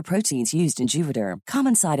lidocaine, or the proteins used in Juvederm.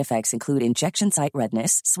 Common side effects include injection site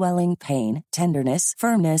redness, swelling, pain, tenderness,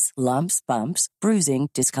 firmness, lumps, bumps, bruising,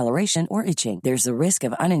 discoloration, or itching. There's a risk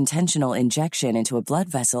of unintentional injection into a blood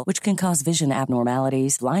vessel, which can cause vision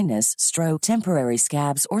abnormalities, blindness, stroke, temporary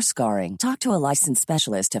scabs, or scarring. Talk to a licensed specialist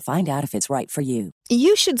to find out if it's right for you.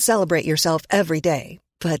 You should celebrate yourself every day,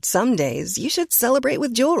 but some days you should celebrate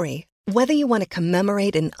with jewelry. Whether you want to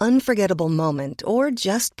commemorate an unforgettable moment or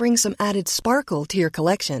just bring some added sparkle to your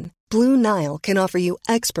collection, Blue Nile can offer you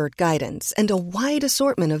expert guidance and a wide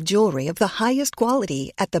assortment of jewelry of the highest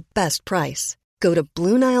quality at the best price. Go to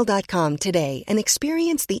BlueNile.com today and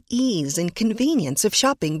experience the ease and convenience of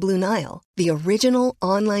shopping Blue Nile, the original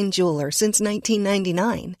online jeweler since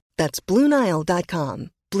 1999. That's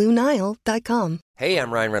BlueNile.com. BlueNile.com. Hey,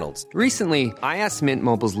 I'm Ryan Reynolds. Recently, I asked Mint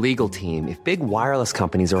Mobile's legal team if big wireless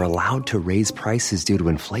companies are allowed to raise prices due to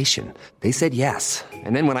inflation. They said yes.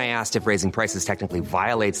 And then when I asked if raising prices technically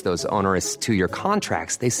violates those onerous 2-year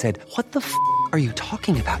contracts, they said, "What the f*** are you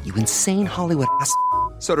talking about, you insane Hollywood ass?"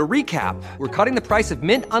 So to recap, we're cutting the price of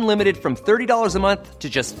Mint Unlimited from $30 a month to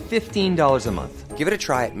just $15 a month. Give it a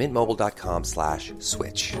try at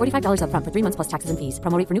mintmobile.com/switch. $45 up front for 3 months plus taxes and fees.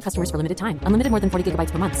 Promo rate for new customers for limited time. Unlimited more than 40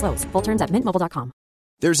 gigabytes per month. Slows full terms at mintmobile.com.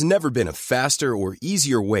 There's never been a faster or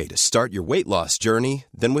easier way to start your weight loss journey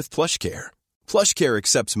than with PlushCare. PlushCare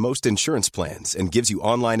accepts most insurance plans and gives you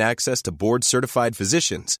online access to board-certified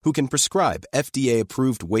physicians who can prescribe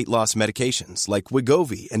FDA-approved weight loss medications like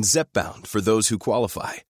Wegovy and Zepbound for those who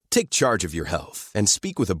qualify. Take charge of your health and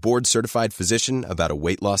speak with a board-certified physician about a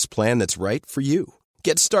weight loss plan that's right for you.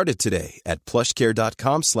 Get started today at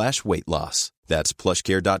plushcare.com/weight loss. That's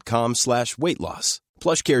plushcare.com/weight loss.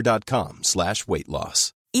 plushcare.com/weight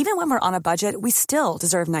loss. Even when we're on a budget, we still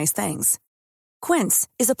deserve nice things. Quince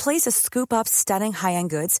is a place to scoop up stunning high-end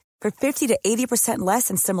goods for 50 to 80% less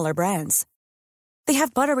than similar brands. They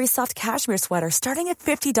have buttery soft cashmere sweaters starting at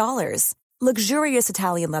 $50, luxurious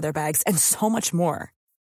Italian leather bags, and so much more.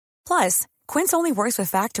 Plus, Quince only works with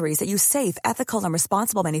factories that use safe, ethical, and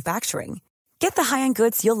responsible manufacturing. Get the high-end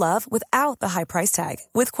goods you'll love without the high price tag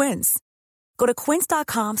with Quince. Go to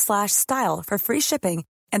quince.com/style for free shipping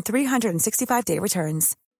and 365-day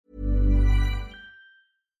returns.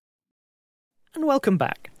 And welcome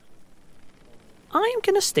back. I'm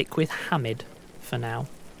going to stick with Hamid for now.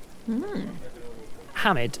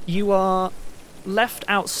 Hamid, you are left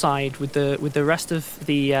outside with the rest of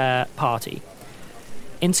the party.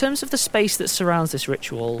 In terms of the space that surrounds this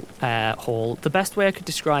ritual hall, the best way I could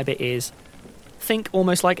describe it is, think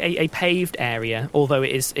almost like a paved area, although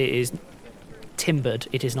it is timbered,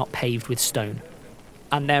 it is not paved with stone.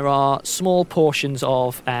 And there are small portions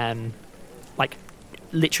of like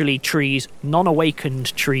literally trees,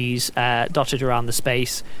 non-awakened trees dotted around the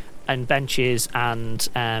space, and benches and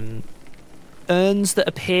urns that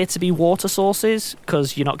appear to be water sources,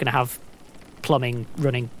 because you're not going to have plumbing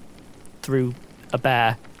running through a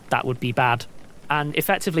bear. That would be bad. And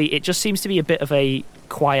effectively it just seems to be a bit of a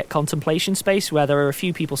quiet contemplation space where there are a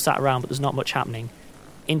few people sat around but there's not much happening.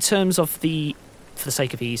 In terms of the, for the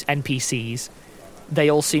sake of ease, NPCs, they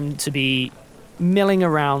all seem to be milling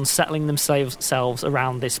around, settling themselves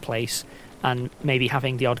around this place, and maybe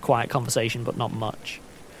having the odd quiet conversation, but not much.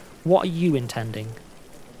 What are you intending?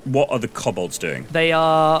 What are the kobolds doing? They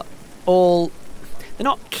are all... They're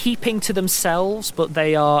not keeping to themselves, but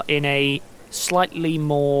they are in a slightly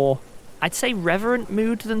more, I'd say, reverent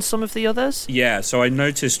mood than some of the others. Yeah, so I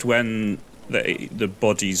noticed when the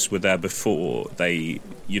bodies were there before, they,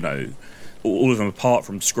 you know, all of them apart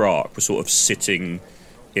from Skrark were sort of sitting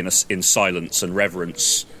in silence and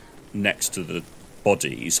reverence next to the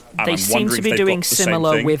bodies. And they seem to be doing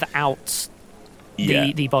similar without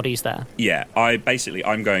the bodies there. Yeah,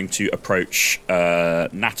 I'm going to approach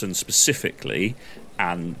Nathan specifically,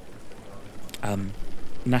 and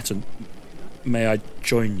Nathan, may I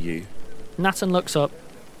join you? Nathan looks up,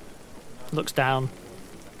 looks down.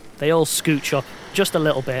 They all scooch up just a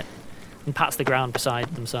little bit and pats the ground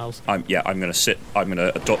beside themselves. I'm going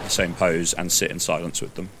to adopt the same pose and sit in silence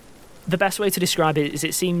with them. The best way to describe it is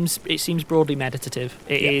it seems broadly meditative.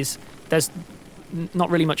 It is. There's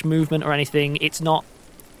not really much movement or anything. It's not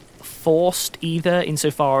forced either,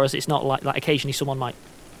 insofar as it's not like occasionally someone might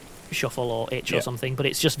shuffle or itch or something, but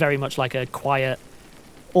it's just very much like a quiet,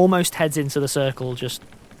 almost heads into the circle, just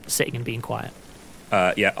sitting and being quiet.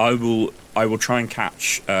 I will try and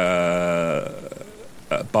catch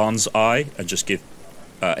Barnes' eye and just give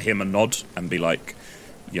him a nod and be like,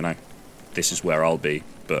 you know, this is where I'll be,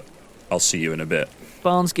 but I'll see you in a bit.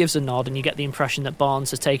 Barnes gives a nod, and you get the impression that Barnes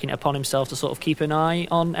has taken it upon himself to sort of keep an eye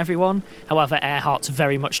on everyone. However, Earhart's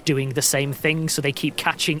very much doing the same thing, so they keep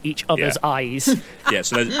catching each other's eyes. Yeah,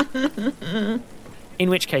 so in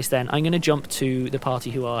which case, then, I'm going to jump to the party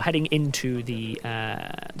who are heading into the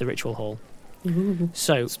ritual hall.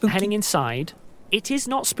 So, heading inside, it is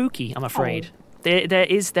not spooky, I'm afraid. There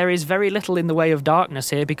is very little in the way of darkness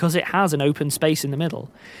here because it has an open space in the middle.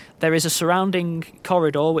 There is a surrounding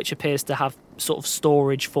corridor which appears to have sort of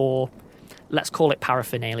storage for, let's call it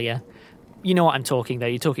paraphernalia. You know what I'm talking there.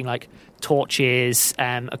 You're talking like torches,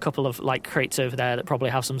 a couple of like crates over there that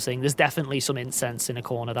probably have something. There's definitely some incense in a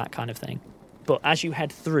corner, that kind of thing. But as you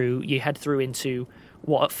head through into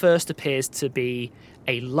what at first appears to be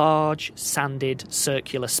a large, sanded,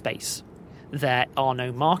 circular space. There are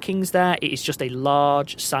no markings there. It is just a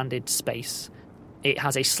large, sanded space. It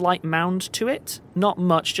has a slight mound to it. Not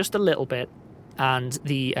much, just a little bit. And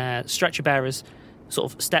the stretcher bearers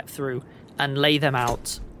sort of step through and lay them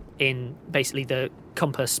out in basically the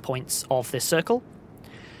compass points of this circle.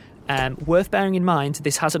 Worth bearing in mind,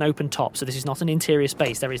 this has an open top, so this is not an interior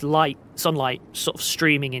space. There is sunlight sort of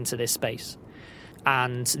streaming into this space.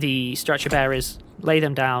 And the stretcher bearers lay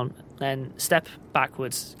them down, then step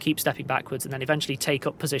backwards, keep stepping backwards, and then eventually take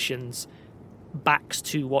up positions backs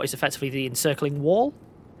to what is effectively the encircling wall,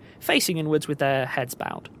 facing inwards with their heads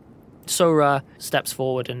bowed. Sora steps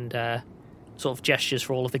forward and sort of gestures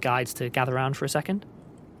for all of the guides to gather around for a second.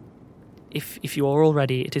 If you are all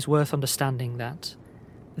ready, it is worth understanding that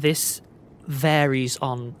this varies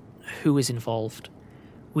on who is involved.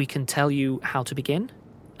 We can tell you how to begin,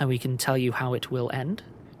 and we can tell you how it will end,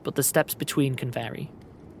 but the steps between can vary.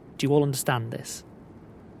 Do you all understand this?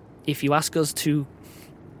 If you ask us to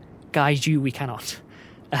guide you, we cannot.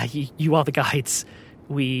 You are the guides.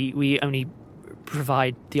 We only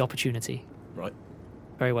provide the opportunity. Right.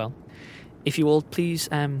 Very well. If you all please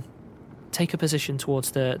take a position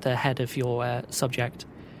towards the head of your subject.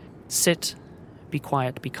 Sit, be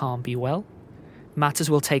quiet, be calm, be well. Matters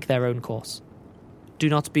will take their own course. Do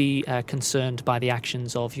not be concerned by the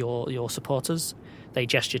actions of your supporters. They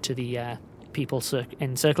gesture to the people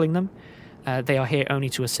encircling them. They are here only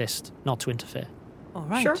to assist, not to interfere. All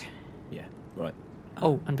right. Sure. Yeah, right.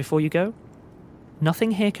 Oh, and before you go,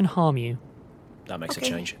 nothing here can harm you. That makes a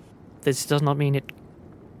change. This does not mean it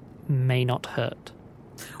may not hurt.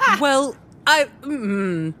 Well,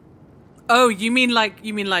 Oh, you mean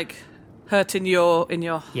like hurt in your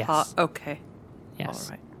Yes. heart? Okay. Yes.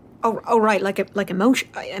 All right. Oh, right, like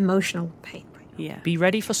emotional pain. Right? Yeah. Be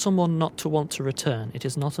ready for someone not to want to return. It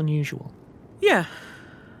is not unusual. Yeah.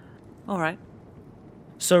 All right.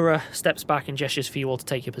 Sora steps back and gestures for you all to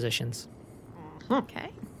take your positions.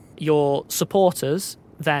 Okay. Your supporters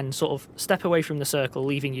then sort of step away from the circle,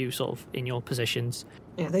 leaving you sort of in your positions.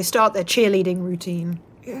 Yeah, they start their cheerleading routine.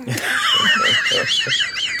 Give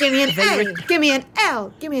me an A, give me an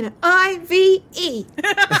L, give me an I-V-E.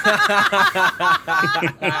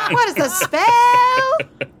 What is the spell?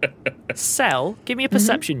 Sel, give me a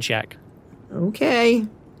perception check. Okay.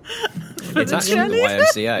 It's actually the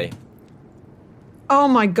YMCA. Oh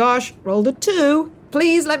my gosh, rolled a 2.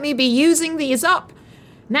 Please let me be using these up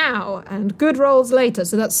now, and good rolls later,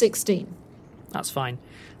 so that's 16. That's fine.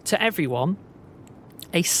 To everyone,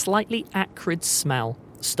 a slightly acrid smell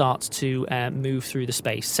starts to move through the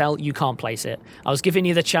space. Sel, you can't place it. I was giving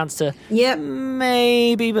you the chance to... Yep.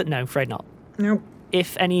 Maybe, but no, afraid not. Nope.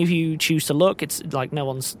 If any of you choose to look, it's like no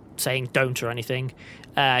one's saying don't or anything.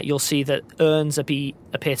 You'll see that urns appear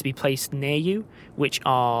to be placed near you, which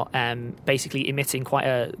are basically emitting quite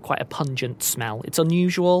a pungent smell. It's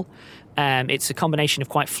unusual. It's a combination of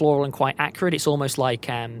quite floral and quite acrid. It's almost like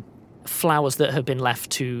flowers that have been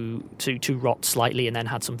left to rot slightly and then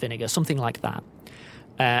had some vinegar, something like that.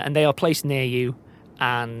 And they are placed near you,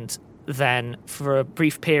 and then for a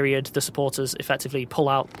brief period, the supporters effectively pull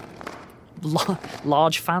out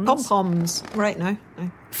large fans. Pom-poms. Right, no.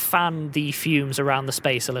 Fan the fumes around the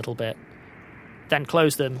space a little bit, then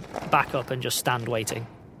close them back up and just stand waiting.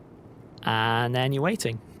 And then you're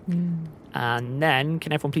waiting. And then,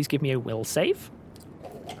 can everyone please give me a will save?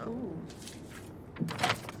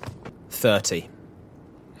 30.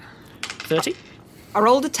 30? I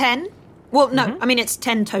rolled a 10. Well, no, I mean it's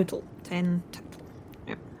 10 total. 10 total.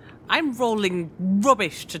 Yep. I'm rolling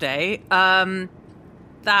rubbish today.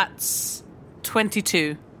 That's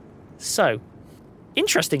 22. So,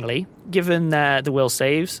 interestingly, given the will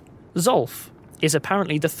saves, Zolf is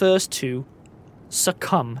apparently the first to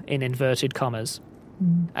succumb, in inverted commas.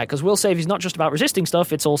 Because will save is not just about resisting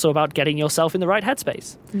stuff, it's also about getting yourself in the right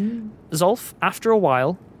headspace. Zolf, after a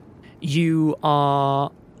while, you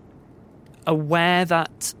are aware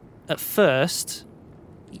that at first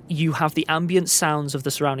you have the ambient sounds of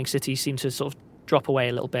the surrounding city seem to sort of drop away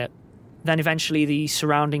a little bit. Then eventually the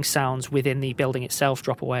surrounding sounds within the building itself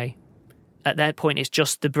drop away. At that point, it's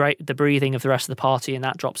just the breathing of the rest of the party, and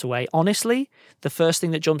that drops away. Honestly, the first thing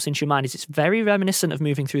that jumps into your mind is it's very reminiscent of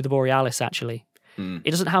moving through the Borealis, actually. It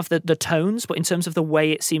doesn't have the tones, but in terms of the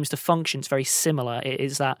way it seems to function, it's very similar. It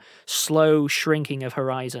is that slow shrinking of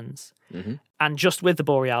horizons. Mm-hmm. And just with the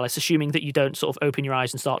Borealis, assuming that you don't sort of open your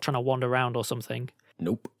eyes and start trying to wander around or something.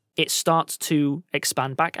 Nope. It starts to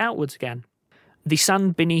expand back outwards again. The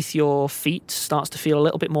sand beneath your feet starts to feel a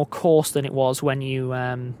little bit more coarse than it was when you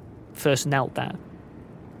first knelt there.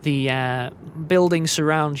 The building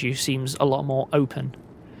surrounds you seems a lot more open,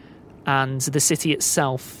 and the city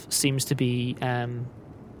itself seems to be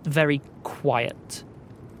very quiet.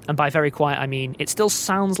 And by very quiet, I mean it still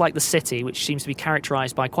sounds like the city, which seems to be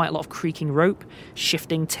characterised by quite a lot of creaking rope,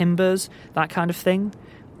 shifting timbers, that kind of thing,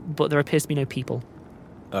 but there appears to be no people.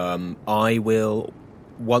 I will,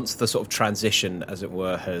 once the sort of transition, as it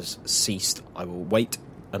were, has ceased, I will wait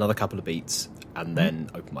another couple of beats and then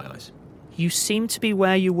open my eyes. You seem to be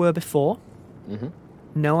where you were before. Mm-hmm.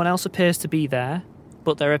 No one else appears to be there,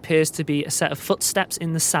 but there appears to be a set of footsteps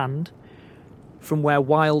in the sand from where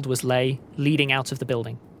Wild was lay, leading out of the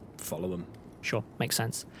building. Follow them. Sure, makes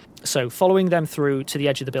sense. So, following them through to the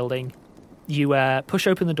edge of the building, you push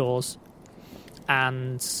open the doors,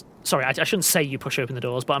 and... Sorry, I shouldn't say you push open the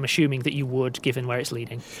doors, but I'm assuming that you would, given where it's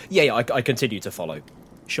leading. Yeah, I continue to follow.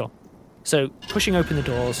 Sure. So, pushing open the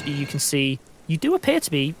doors, you can see... You do appear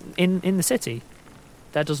to be in the city.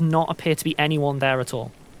 There does not appear to be anyone there at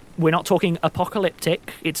all. We're not talking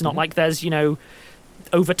apocalyptic. It's not like there's,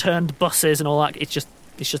 overturned buses and all that. It's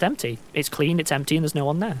just empty. It's clean, it's empty, and there's no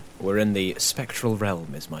one there. We're in the spectral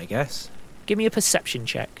realm, is my guess. Give me a perception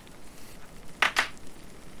check.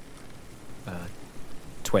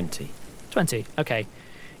 20. 20, okay.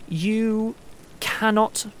 You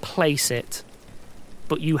cannot place it,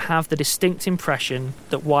 but you have the distinct impression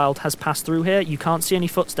that Wild has passed through here. You can't see any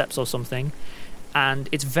footsteps or something, and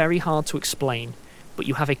it's very hard to explain, but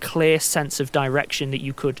you have a clear sense of direction that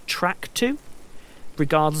you could track to,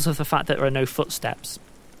 regardless of the fact that there are no footsteps.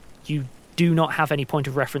 You do not have any point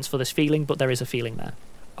of reference for this feeling, but there is a feeling there.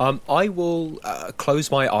 I will close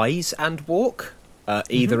my eyes and walk,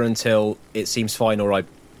 either until it seems fine or I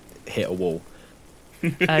hit a wall.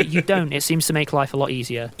 You don't. It seems to make life a lot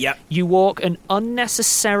easier. Yep. You walk an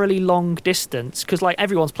unnecessarily long distance, because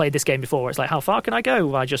everyone's played this game before. It's like, how far can I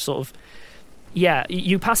go? I just sort of... Yeah,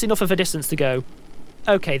 you pass enough of a distance to go,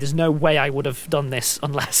 okay, there's no way I would have done this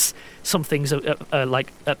unless something's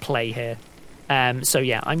at play here. So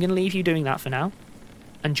yeah, I'm going to leave you doing that for now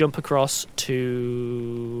and jump across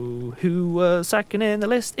to who was second in the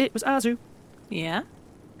list. It was Azu. Yeah.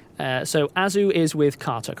 So Azu is with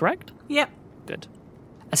Carter, correct? Yep. Good.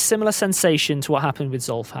 A similar sensation to what happened with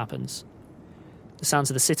Zolf happens. The sounds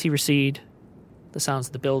of the city recede. The sounds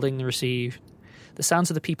of the building recede. The sounds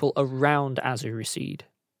of the people around Azu recede.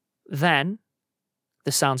 Then,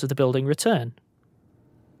 the sounds of the building return.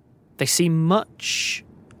 They seem much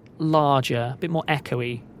larger, a bit more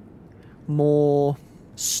echoey, more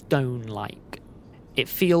stone-like. It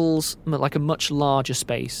feels like a much larger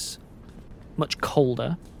space, much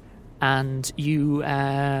colder, and you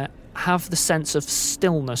have the sense of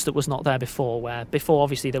stillness that was not there before, where before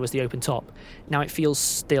obviously there was the open top. Now it feels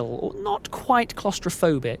still, not quite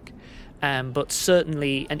claustrophobic, but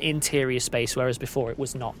certainly an interior space, whereas before it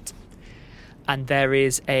was not. And there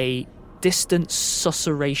is a distant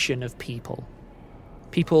susurration of people.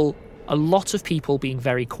 A lot of people being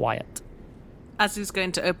very quiet. Azu's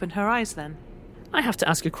going to open her eyes then. I have to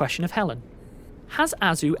ask a question of Helen. Has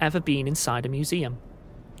Azu ever been inside a museum?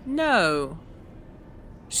 No.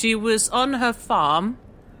 She was on her farm,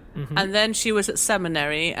 and then she was at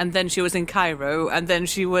seminary, and then she was in Cairo, and then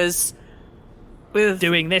she was with...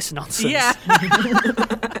 doing this nonsense. Yeah.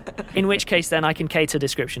 In which case, then, I can cater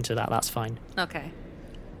description to that. That's fine. Okay.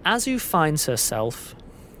 Azu finds herself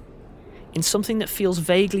in something that feels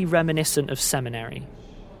vaguely reminiscent of seminary.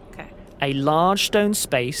 Okay. A large stone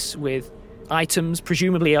space with items,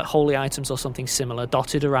 presumably holy items or something similar,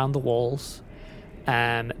 dotted around the walls.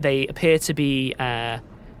 They appear to be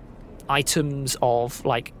items of,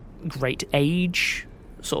 great age,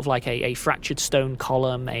 sort of like a fractured stone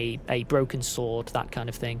column, a broken sword, that kind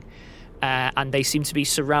of thing. And they seem to be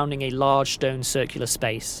surrounding a large stone circular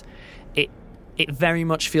space. It very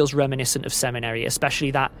much feels reminiscent of seminary,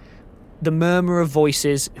 especially that the murmur of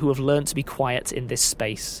voices who have learnt to be quiet in this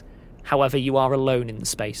space. However, you are alone in the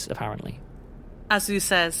space, apparently. Azu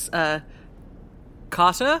says,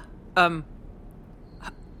 Carter,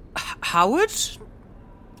 Howard?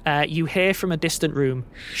 You hear from a distant room,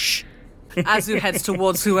 shh. Azu heads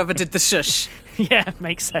towards whoever did the shush. Yeah,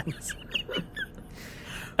 makes sense.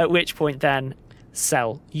 At which point then,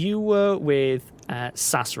 Sel, you were with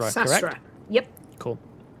Sasra, correct? Yep. Cool.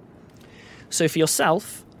 So for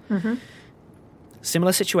yourself,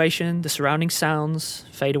 similar situation, the surrounding sounds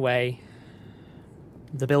fade away,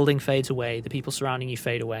 the building fades away, the people surrounding you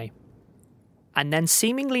fade away. And then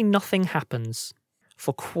seemingly nothing happens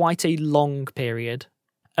for quite a long period,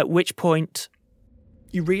 at which point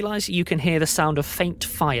you realise you can hear the sound of faint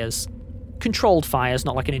fires. Controlled fires,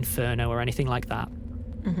 not like an inferno or anything like that.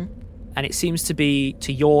 And it seems to be,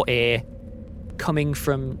 to your ear, coming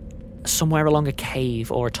from somewhere along a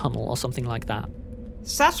cave or a tunnel or something like that.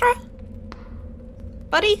 Sasra?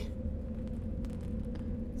 Buddy?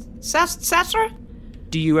 Sasra?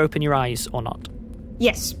 Do you open your eyes or not?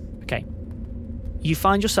 Yes. Okay. You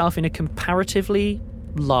find yourself in a comparatively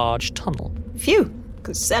large tunnel. Phew,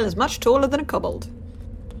 because Sel is much taller than a kobold.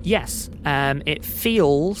 Yes, it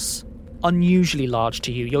feels unusually large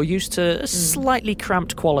to you. You're used to a slightly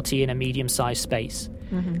cramped quality in a medium-sized space.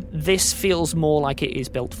 This feels more like it is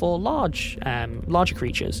built for larger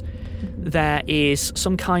creatures. There is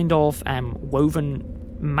some kind of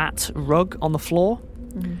woven mat rug on the floor,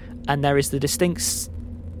 and there is the distinct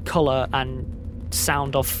colour and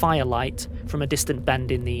sound of firelight from a distant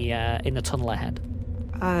bend in the tunnel ahead.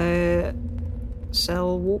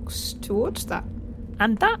 Sel walks towards that.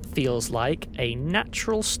 And that feels like a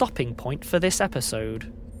natural stopping point for this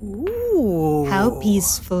episode. Ooh. How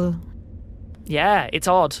peaceful. Yeah, it's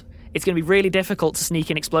odd. It's going to be really difficult to sneak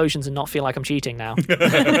in explosions and not feel like I'm cheating now.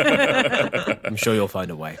 I'm sure you'll find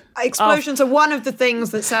a way. Explosions are one of the things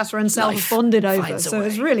that Sasra and Sel have bonded over, so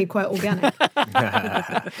it's really quite organic.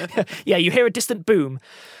 Yeah, you hear a distant boom.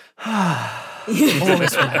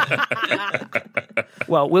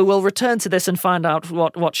 Well, we'll return to this and find out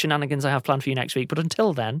what shenanigans I have planned for you next week. But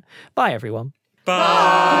until then, bye everyone.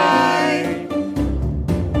 Bye.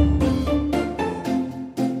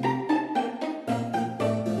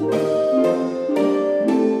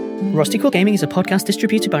 Rusty Quill Gaming is a podcast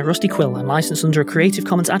distributed by Rusty Quill and licensed under a Creative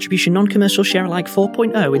Commons Attribution Non-Commercial Share-alike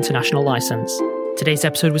 4.0 international license. Today's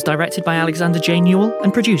episode was directed by Alexander J. Newell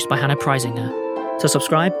and produced by Hannah Preisinger. To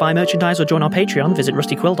subscribe, buy merchandise, or join our Patreon, visit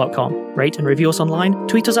rustyquill.com. Rate and review us online,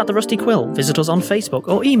 tweet us at The Rusty Quill, visit us on Facebook,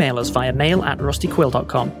 or email us via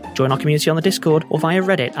mail@rustyquill.com. Join our community on the Discord or via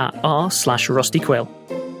Reddit at r/rustyquill.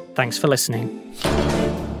 Thanks for listening.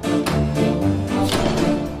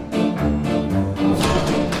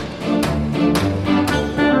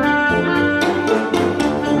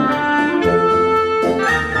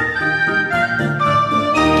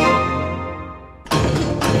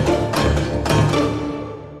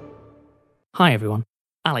 Hi everyone,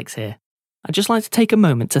 Alex here. I'd just like to take a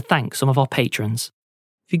moment to thank some of our patrons.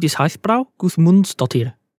 Vigdis Heithbrau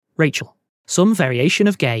Guthmundsdottir, Rachel, Some Variation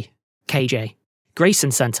of Gay, KJ,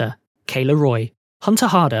 Grayson Center, Kayla Roy, Hunter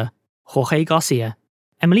Harder, Jorge Garcia,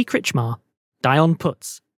 Emily Critchmar, Dion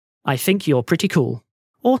Putz, I Think You're Pretty Cool,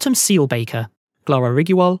 Autumn Sealbaker, Clara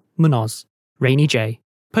Rigual Munoz, Rainy J,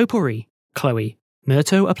 Potpourri, Chloe,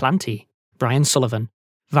 Murto Aplanti, Brian Sullivan,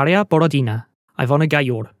 Varia Borodina, Ivona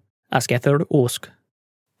Gayor, Askether Orsk.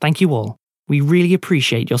 Thank you all. We really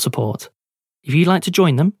appreciate your support. If you'd like to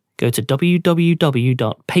join them, go to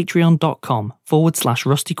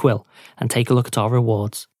www.patreon.com/rustyquill and take a look at our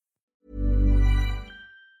rewards.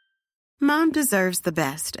 Mom deserves the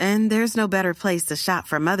best, and there's no better place to shop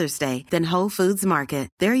for Mother's Day than Whole Foods Market.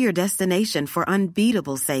 They're your destination for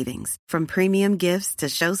unbeatable savings, from premium gifts to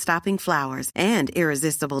show-stopping flowers and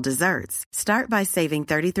irresistible desserts. Start by saving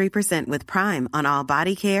 33% with Prime on all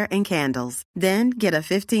body care and candles. Then get a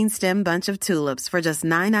 15-stem bunch of tulips for just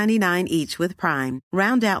 $9.99 each with Prime.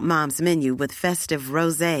 Round out Mom's menu with festive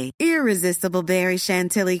rosé, irresistible berry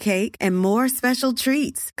chantilly cake, and more special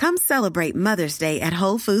treats. Come celebrate Mother's Day at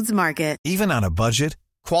Whole Foods Market. Even on a budget,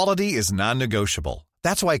 quality is non-negotiable.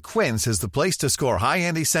 That's why Quince is the place to score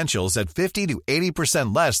high-end essentials at 50 to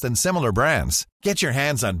 80% less than similar brands. Get your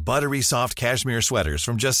hands on buttery soft cashmere sweaters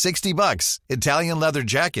from just $60, Italian leather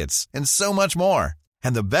jackets, and so much more.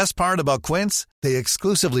 And the best part about Quince, they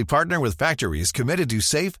exclusively partner with factories committed to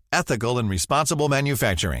safe, ethical, and responsible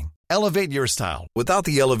manufacturing. Elevate your style without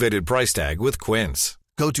the elevated price tag with Quince.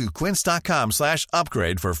 Go to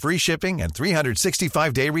quince.com/upgrade for free shipping and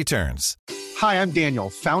 365-day returns. Hi, I'm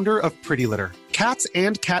Daniel, founder of Pretty Litter. Cats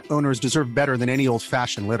and cat owners deserve better than any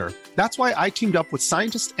old-fashioned litter. That's why I teamed up with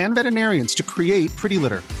scientists and veterinarians to create Pretty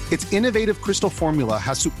Litter. Its innovative crystal formula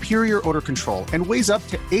has superior odor control and weighs up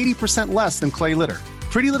to 80% less than clay litter.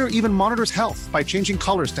 Pretty Litter even monitors health by changing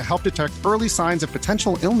colors to help detect early signs of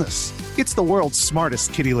potential illness. It's the world's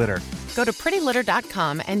smartest kitty litter. Go to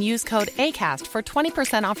prettylitter.com and use code ACAST for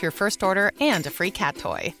 20% off your first order and a free cat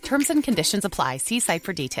toy. Terms and conditions apply. See site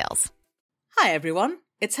for details. Hi everyone,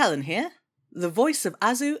 it's Helen here, the voice of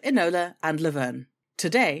Azu, Enola, and Laverne.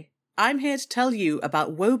 Today, I'm here to tell you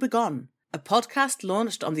about Woe Begone, a podcast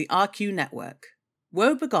launched on the RQ network.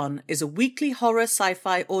 Woe Begone is a weekly horror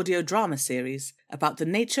sci-fi audio drama series about the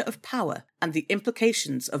nature of power and the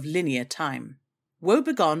implications of linear time. Woe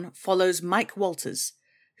Begone follows Mike Walters,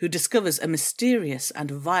 who discovers a mysterious and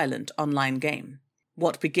violent online game.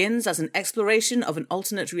 What begins as an exploration of an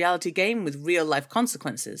alternate reality game with real-life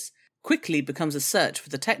consequences quickly becomes a search for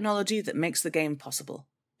the technology that makes the game possible.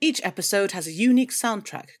 Each episode has a unique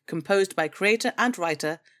soundtrack composed by creator and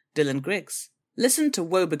writer Dylan Griggs. Listen to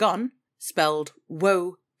Woe Begone, spelled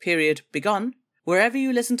woe.begone, wherever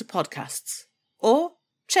you listen to podcasts. Or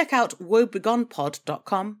check out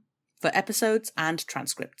woebegonepod.com for episodes and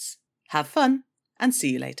transcripts. Have fun, and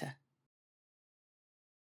see you later.